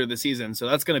Phoenix earlier this season, so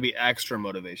that's going to be extra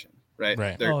motivation, right?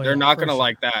 Right. They're not going to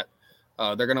like that.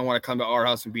 They're going to want to come to our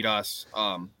house and beat us,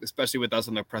 especially with us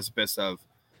on the precipice of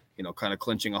kind of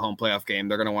clinching a home playoff game.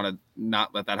 They're going to want to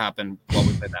not let that happen while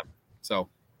we play them. So,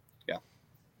 yeah.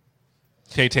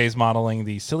 Tay-Tay's modeling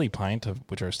the Silly Pint,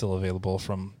 which are still available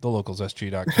from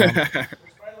thelocalsSG.com.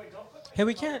 Hey,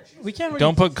 we can't really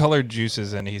Don't put colored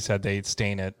juices in. He said they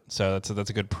stain it. So that's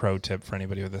a good pro tip for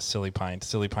anybody with a Silly Pint.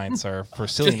 Silly Pints are for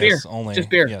silliness only. Just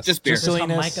beer. Yes. Just beer. Just That's how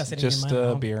silliness. Micah said it Just in my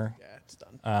mouth. beer. Yeah, it's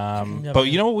done. Yeah, But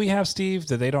you know what we have, Steve,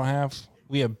 that they don't have?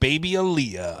 We have Baby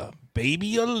Aaliyah.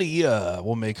 Baby Aaliyah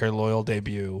will make her loyal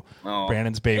debut. Oh.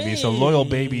 Brandon's baby. So loyal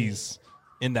babies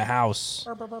in the house.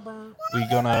 We're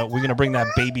gonna bring that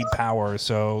baby power.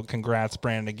 So congrats,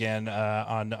 Brandon, again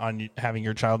on having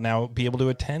your child now be able to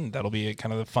attend. That'll be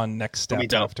kind of the fun next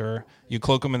step after you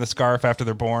cloak them in the scarf after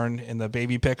they're born in the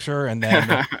baby picture, and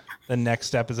then the next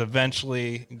step is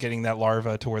eventually getting that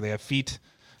larva to where they have feet.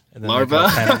 And then Larva?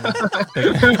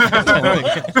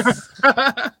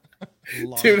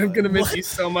 Dude, I'm going to miss you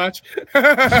so much.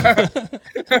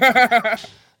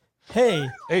 Hey,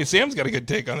 Sam's got a good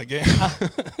take on the game.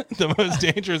 The most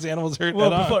dangerous animals hurt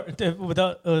well, head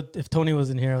on. if Tony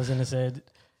wasn't here, I was gonna say,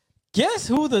 guess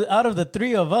who out of the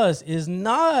three of us is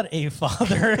not a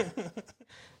father?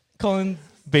 Calling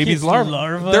Babies kids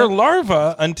larva. They're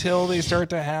larvae until they start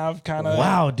to have kind of.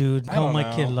 Wow, dude, I call don't my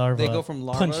know. kid larva. They go from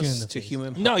punch you in larvas the to face.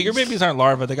 human. No, your babies aren't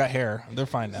larvae. They got hair. They're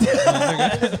fine now.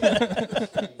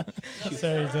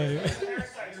 Sorry, Tony.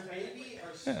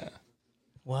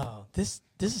 Wow, this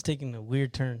is taking a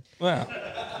weird turn. Well,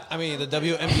 I mean, the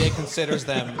WNBA considers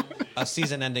them a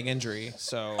season-ending injury.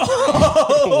 So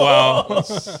wow.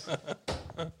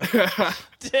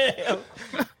 Damn.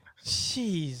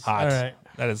 Jeez. Hot. All right.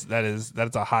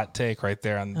 That's a hot take right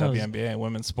there on the WNBA and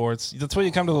women's sports. That's what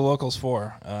you come to the locals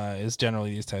for. Is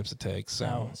generally these types of takes. So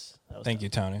That was thank you,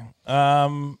 Tony.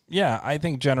 Yeah, I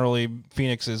think generally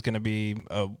Phoenix is going to be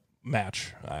a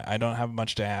match. I don't have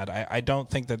much to add. I don't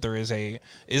think that there is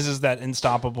that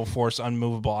unstoppable force,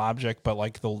 unmovable object, but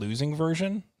like the losing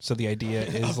version. So the idea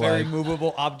is very like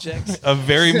movable objects. a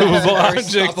very movable Very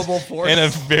object stoppable force. and a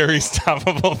very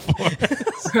stoppable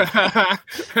force.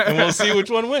 And we'll see which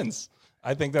one wins.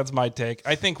 I think that's my take.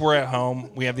 I think we're at home.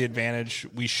 We have the advantage.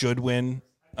 We should win.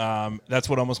 That's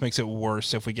what almost makes it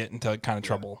worse if we get into kind of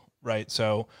trouble, right?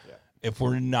 So if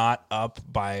we're not up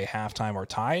by halftime or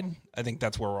tied, I think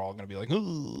that's where we're all going to be like,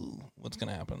 ooh, what's going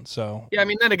to happen? So Yeah, I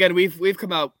mean, then again, we've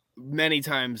come out many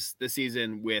times this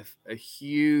season with a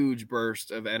huge burst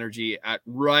of energy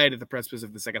right at the precipice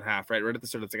of the second half, right at the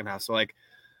start of the second half. So like,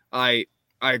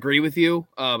 I agree with you,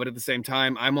 but at the same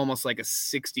time, I'm almost like a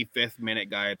 65th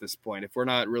minute guy at this point. If we're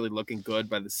not really looking good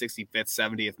by the 65th,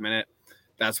 70th minute,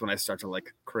 that's when I start to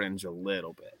like cringe a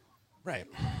little bit. right.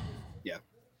 Yeah.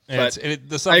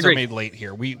 The subs are made late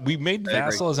here. We made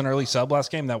Vassal as an early sub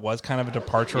last game. That was kind of a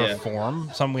departure of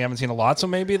form. Some we haven't seen a lot. So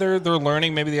maybe they're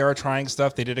learning. Maybe they are trying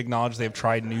stuff. They did acknowledge they've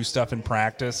tried new stuff in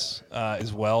practice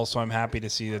as well. So I'm happy to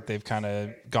see that they've kind of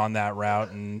gone that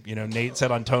route. And Nate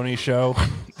said on Tony's show,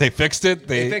 they fixed it.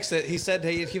 They fixed it. He said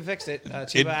he fixed it.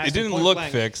 It didn't look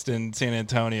fixed in San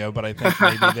Antonio, but I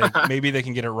think maybe they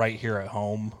can get it right here at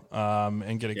home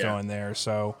and get it going there.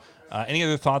 So. Any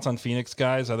other thoughts on Phoenix,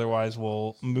 guys? Otherwise,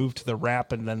 we'll move to the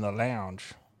wrap and then the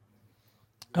lounge.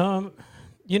 It's going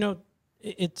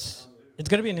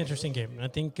to be an interesting game. I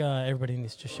think everybody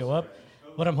needs to show up.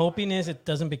 What I'm hoping is it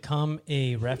doesn't become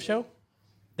a ref show.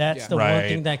 That's the one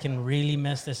thing that can really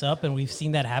mess this up, and we've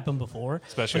seen that happen before.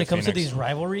 Especially when it comes Phoenix. to these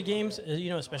rivalry games,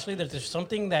 especially that there's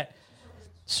something that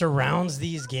surrounds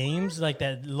these games. Like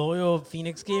that loyal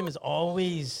Phoenix game is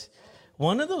always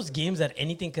one of those games that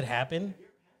anything could happen.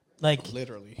 Like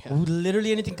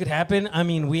Literally anything could happen. I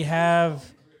mean, we have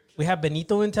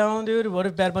Benito in town, dude. What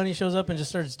if Bad Bunny shows up and just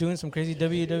starts doing some crazy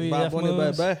WWF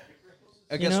moves?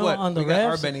 Guess what? on the we got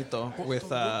our refs? Benito with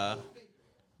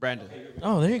Brandon.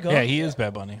 Oh, there you go. Yeah, he is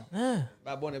Bad Bunny. Yeah.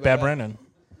 Bad Brandon.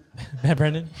 Bad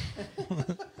Brandon.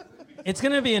 It's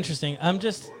gonna be interesting. I'm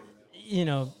just,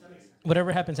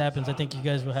 whatever happens. I think you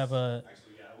guys will have a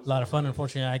lot of fun.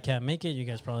 Unfortunately, I can't make it. You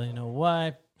guys probably know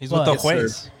why. He's with the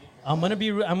Quays. I'm gonna be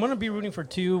rooting for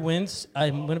 2 wins.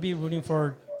 I'm gonna be rooting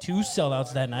for 2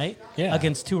 sellouts that night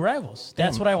against 2 rivals.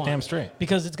 That's what I want. Damn straight.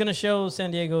 Because it's gonna show San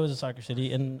Diego as a soccer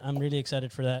city, and I'm really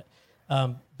excited for that.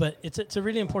 But it's a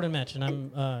really important match, and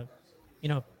I'm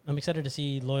excited to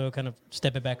see Loyo kind of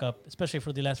step it back up, especially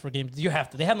for the last 4 games. You have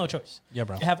to. They have no choice. Yeah,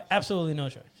 bro. They have absolutely no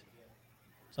choice.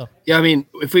 So Yeah, I mean,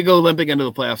 if we go limping into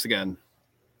the playoffs again,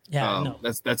 no,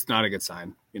 that's not a good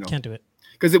sign. can't do it.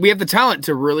 Because we have the talent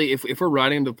to really, if we're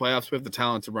riding into the playoffs, we have the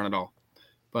talent to run it all.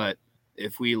 But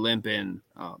if we limp in,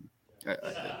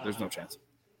 there's no chance.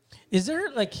 Is there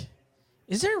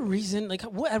a reason? Like,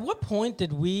 at what point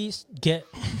did we get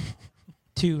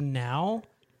to now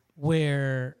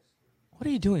where what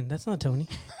are you doing? That's not Tony.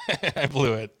 I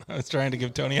blew it. I was trying to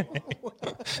give Tony a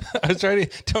name.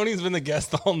 Tony's been the guest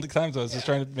the whole time, so I was just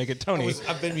trying to make it Tony.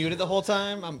 I've been muted the whole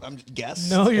time. I'm guest.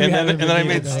 No, you And haven't. then I been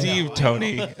made muted. Steve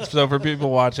Tony. So for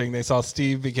people watching, they saw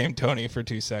Steve became Tony for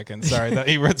 2 seconds. Sorry, that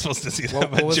you weren't supposed to see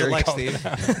that. What was it Jerry like, called it Steve?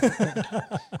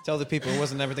 out. Tell the people it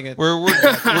wasn't everything. We're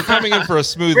coming in for a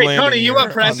smooth Wait, landing. Tony, you here want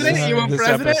on president? this- You want this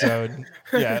president? episode.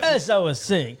 Yeah. As I was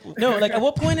saying, no, like at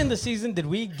what point in the season did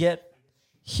we get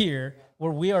here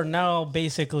where we are now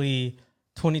basically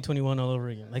 2021 all over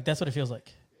again? Like that's what it feels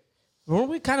like. Weren't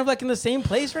we kind of like in the same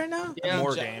place right now? Yeah.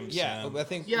 More games. Yeah, I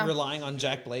think Yeah. relying on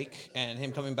Jack Blake and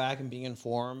him coming back and being in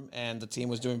form, and the team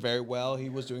was doing very well. He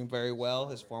was doing very well.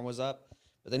 His form was up,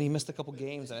 but then he missed a couple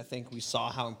games, and I think we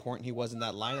saw how important he was in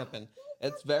that lineup. And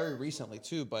it's very recently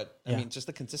too, but I Yeah. mean, just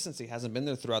the consistency hasn't been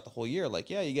there throughout the whole year.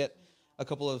 Like, yeah, you get a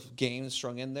couple of games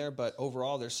strung in there, but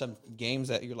overall, there's some games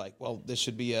that you're like, well, this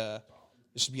should be a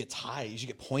tie. You should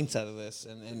get points out of this,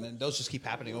 and those just keep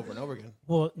happening over and over again.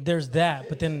 Well, there's that,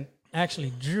 but then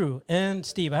actually, Drew and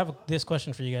Steve, I have this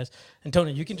question for you guys. And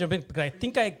Tony, you can jump in, because I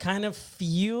think I kind of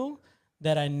feel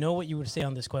that I know what you would say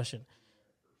on this question.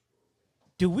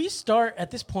 Do we start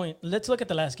at this point? Let's look at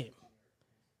the last game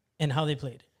and how they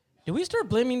played. Do we start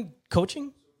blaming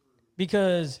coaching?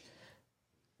 Because,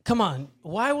 come on,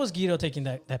 why was Guido taking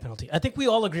that penalty? I think we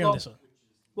all agree on this one.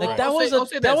 Like well, that I'll was say- I'll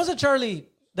say that this. was a Charlie.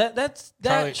 That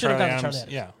should have gone to Adams, Charlie. Adams.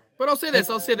 yeah. But I'll say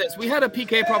this. We had a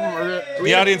PK problem earlier.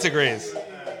 The audience agrees.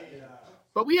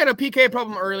 But we had a PK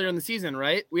problem earlier in the season,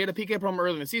 right? We had a PK problem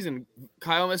earlier in the season.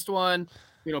 Kyle missed one.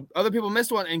 Other people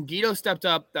missed one, and Guido stepped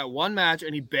up that one match,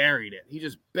 and he buried it. He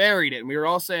just buried it. And we were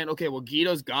all saying, okay, well,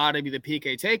 Guido's got to be the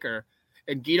PK taker.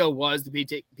 And Guido was the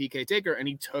PK taker, and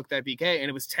he took that PK, and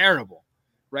it was terrible,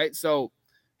 right? So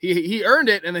he earned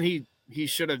it, and then he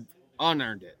should have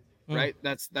unearned it, right?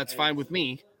 That's fine with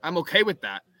me. I'm okay with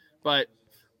that. But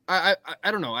I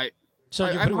don't know. So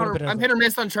you I'm put a bit of I'm hit or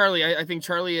miss on Charlie. I think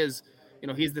Charlie is,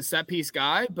 he's the set piece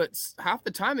guy, but half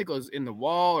the time it goes in the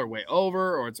wall or way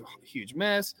over, or it's a huge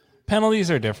miss. Penalties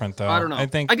are different, though. I don't know. I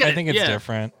think get it's it.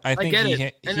 different. I I think get he,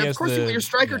 it. he And has of course, the, your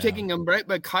striker yeah. taking him, right?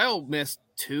 But Kyle missed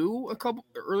 2 a couple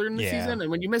earlier in the Yeah. season,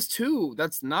 and when you miss 2,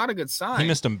 that's not a good sign. He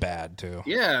missed him bad too.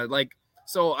 Yeah,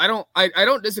 so I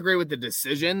don't disagree with the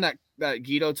decision that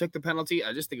Guido took the penalty.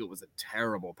 I just think it was a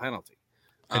terrible penalty.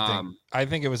 I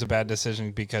think it was a bad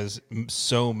decision because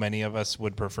so many of us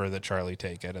would prefer that Charlie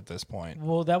take it at this point.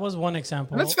 Well, that was one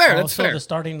example. That's fair, that's Also, fair. the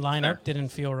starting lineup Fair. didn't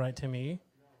feel right to me.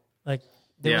 Like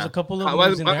there was a couple of Why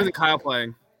moves in there. wasn't Kyle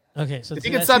playing? Okay, so If he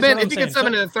see, could sub that's in, what if he I'm could sub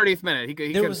saying. in at the 30th minute, he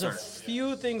There could was a start.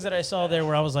 few things that I saw there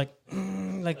where I was like,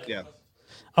 Yeah.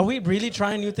 are we really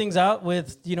trying new things out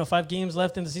with 5 games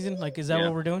left in the season? Like, is that Yeah.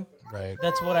 what we're doing? Right.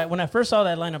 That's what when I first saw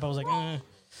that lineup, I was like,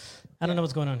 I don't know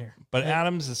what's going on here. But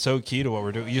Adams is so key to what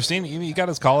we're doing. You've seen he got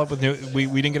his call up with we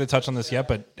didn't get a touch on this yet,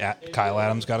 but Kyle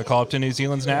Adams got a call up to New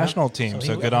Zealand's national team. So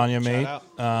So he good on you, mate. He'll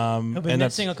be And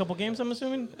that's missing a couple games, I'm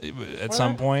assuming. at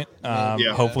some point.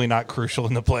 Yeah. Hopefully not crucial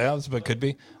in the playoffs, but could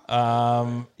be.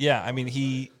 Yeah, I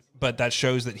mean but that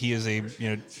shows that he is a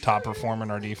top performer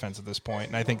in our defense at this point.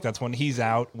 And I think that's when he's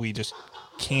out, we just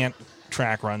can't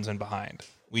track runs in behind.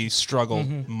 We struggle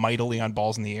mightily on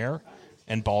balls in the air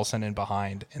and balls sent in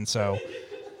behind. And so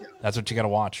that's what you got to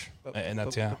watch. And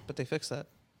that's, But they fixed that.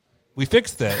 We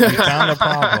fixed it. We found the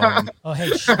problem. Oh,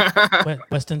 hey,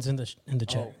 Weston's in the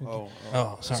chat. Oh,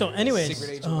 sorry. So,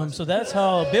 anyways, so that's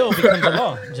how a bill becomes a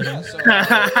law, James.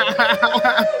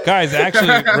 Guys, actually,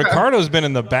 Ricardo's been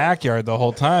in the backyard the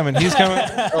whole time, and he's coming.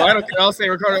 Oh, I don't care. I'll say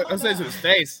Ricardo. I'll say it to his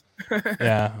face.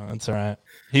 Yeah, that's all right.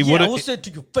 He Yeah, would I have. will say it to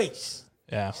your face.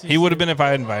 Yeah, he would have been if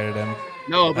I had invited him.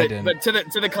 No, I didn't. but to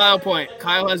the Kyle point,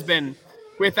 Kyle has been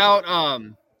without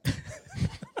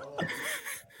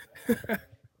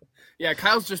yeah,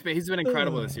 he's been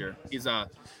incredible this year. He's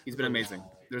been amazing.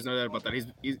 There's no doubt about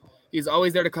that. He's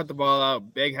always there to cut the ball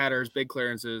out, big headers, big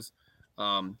clearances.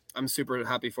 I'm super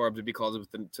happy for him to be called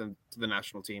to the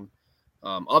national team.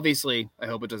 Obviously, I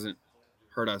hope it doesn't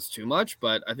hurt us too much,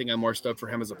 but I think I'm more stoked for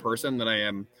him as a person than I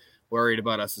am worried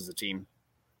about us as a team.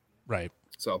 Right.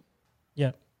 So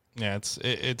Yeah. Yeah,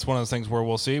 it's one of those things where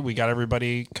we'll see. We got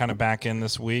everybody kind of back in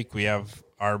this week. We have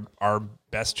our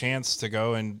best chance to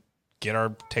go and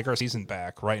take our season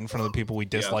back right in front of the people we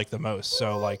dislike the most.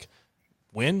 So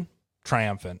win,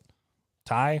 triumphant.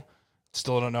 Tie,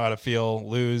 still don't know how to feel.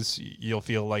 Lose, you'll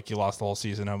feel like you lost the whole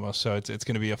season almost. So it's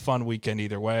going to be a fun weekend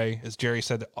either way. As Jerry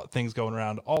said, things going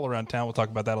around all around town. We'll talk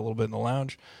about that a little bit in the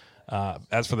lounge.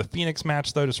 As for the Phoenix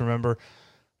match, though, just remember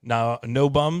Now, no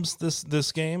bums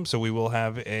this game, so we will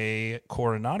have a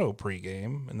Coronado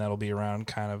pregame, and that'll be around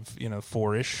kind of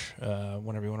 4-ish,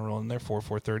 whenever you want to roll in there,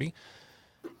 4:30.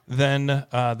 Then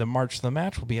the March to the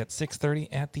Match will be at 6:30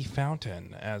 at the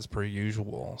Fountain, as per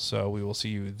usual. So we will see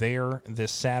you there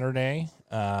this Saturday,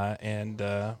 and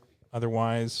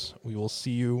otherwise we will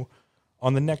see you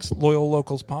on the next Loyal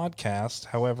Locals podcast.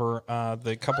 However,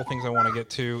 the couple things I want to get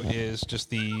to is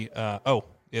just the other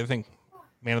thing.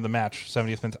 Man of the Match,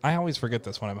 70th minute. I always forget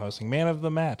this when I'm hosting. Man of the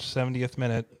Match, 70th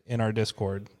minute in our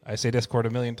Discord. I say Discord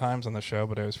a million times on the show,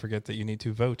 but I always forget that you need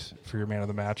to vote for your Man of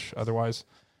the Match. Otherwise,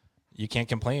 you can't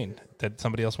complain that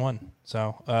somebody else won.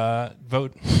 So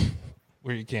vote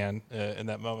where you can in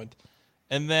that moment.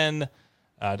 And then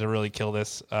to really kill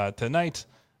this tonight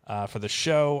for the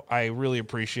show, I really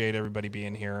appreciate everybody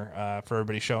being here, for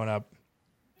everybody showing up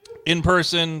in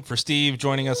person, for Steve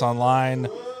joining us online.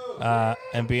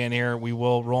 And being here, we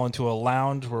will roll into a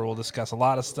lounge where we'll discuss a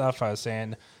lot of stuff. I was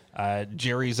saying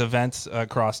Jerry's events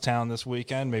across town this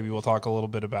weekend. Maybe we'll talk a little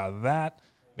bit about that.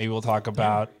 Maybe we'll talk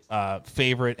about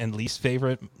favorite and least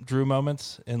favorite Drew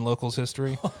moments in Locals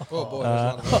history.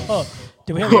 Oh, boy.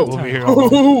 Do we have We'll be here all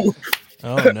night.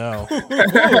 Oh, no. Oh,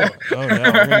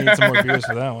 no. We're going to need some more beers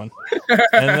for that one.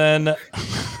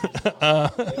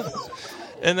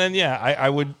 And then, yeah, I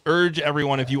would urge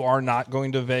everyone, if you are not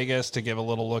going to Vegas, to give a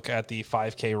little look at the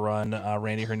 5K run.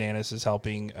 Randy Hernandez is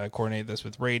helping coordinate this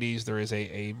with Radies. There is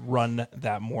a run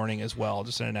that morning as well.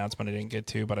 Just an announcement I didn't get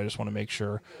to, but I just want to make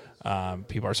sure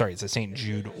people are sorry. It's a St.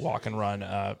 Jude walk and run.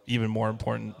 Even more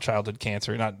important, childhood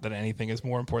cancer. Not that anything is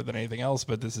more important than anything else,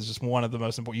 but this is just one of the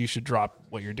most important. You should drop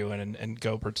what you're doing and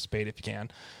go participate if you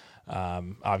can.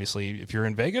 Obviously, if you're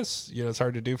in Vegas, it's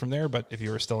hard to do from there, but if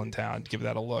you are still in town, give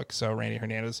that a look. So Randy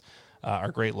Hernandez,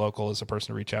 our great local, is a person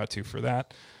to reach out to for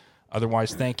that.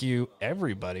 Otherwise, thank you,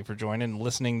 everybody, for joining and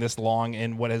listening this long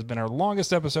in what has been our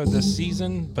longest episode this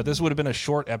season, but this would have been a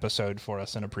short episode for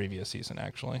us in a previous season,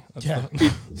 actually. That's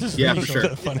Yeah, for sure.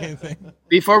 The funny thing.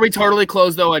 Before we totally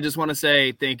close, though, I just want to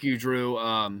say thank you, Drew,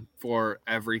 for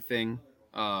everything.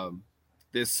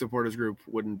 This supporters group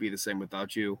wouldn't be the same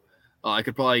without you. I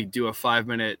could probably do a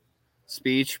 5-minute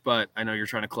speech, but I know you're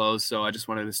trying to close, so I just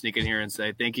wanted to sneak in here and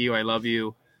say thank you. I love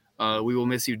you. We will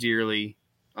miss you dearly,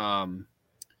 and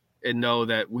know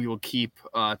that we will keep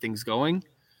things going,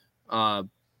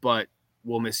 but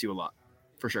we'll miss you a lot,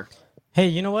 for sure. Hey,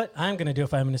 you know what? I'm going to do a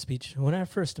 5-minute speech. When I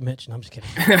first mentioned, I'm just kidding.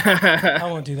 I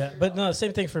won't do that. But no,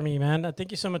 same thing for me, man.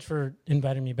 Thank you so much for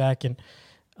inviting me back. And,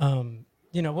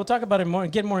 we'll talk about it more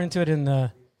and get more into it in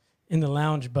the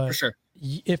lounge. But For sure.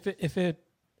 If it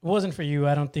wasn't for you,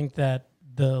 I don't think that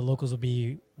the Locals would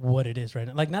be what it is right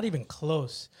now. Like, not even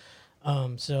close.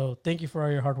 So thank you for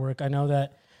all your hard work. I know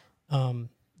that,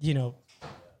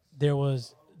 there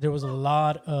was a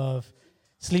lot of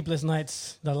sleepless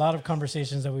nights, a lot of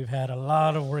conversations that we've had, a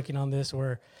lot of working on this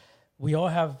where we all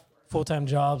have full-time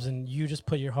jobs and you just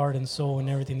put your heart and soul and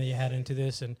everything that you had into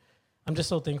this. And I'm just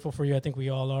so thankful for you. I think we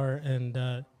all are.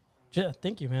 And,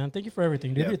 thank you, man. Thank you for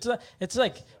everything, dude. Yep. It's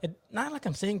not like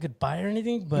I'm saying goodbye or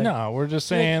anything, but No, we're just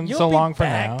saying you'll so be long for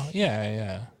back. now.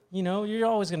 Yeah. You're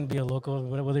always going to be a local,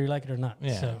 whether you like it or not.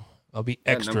 Yeah. So I'll be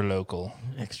extra local.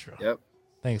 extra. Yep.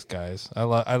 Thanks, guys. I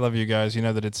love you guys. You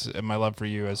know that it's my love for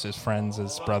you as friends,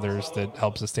 as brothers, that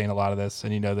helps sustain a lot of this.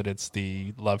 And you know that it's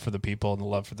the love for the people and the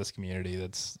love for this community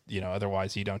that's,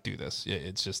 otherwise you don't do this.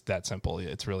 It's just that simple.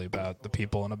 It's really about the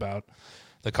people and about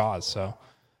the cause. So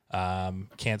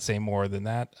can't say more than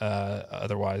that.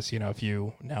 Otherwise, if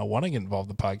you now want to get involved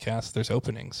in the podcast, there's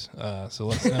openings. So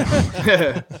let's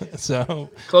know. So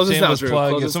Close us out, shameless Drew. plug.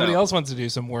 Close If us somebody out. else wants to do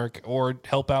some work or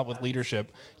help out with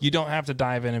leadership, you don't have to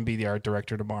dive in and be the art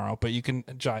director tomorrow, but you can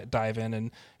dive in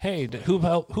and, hey, who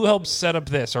helps set up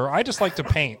this? Or I just like to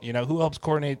paint, who helps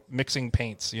coordinate mixing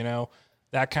paints,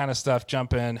 that kind of stuff.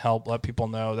 Jump in, help, let people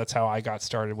know. That's how I got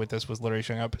started with this, was literally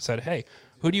showing up and said, hey,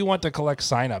 who do you want to collect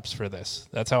signups for this?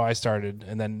 That's how I started,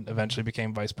 and then eventually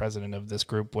became vice president of this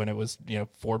group when it was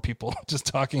 4 people just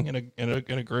talking in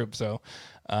a group. So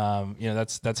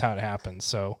that's how it happens.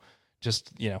 So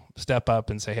just step up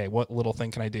and say, hey, what little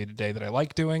thing can I do today that I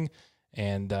like doing?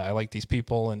 And I like these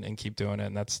people, and keep doing it.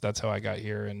 And that's how I got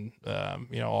here, and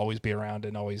always be around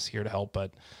and always here to help,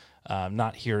 but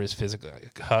not here as physically.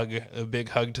 A big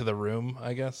hug to the room,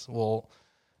 I guess. We'll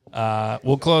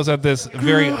close out this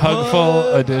very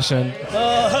hugful edition.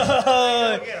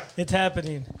 It's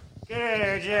happening.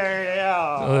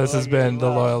 This has been the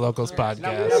Loyal Locals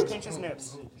podcast. Pinch his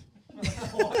nips.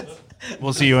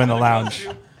 We'll see you in the lounge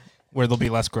where there'll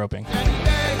be less groping.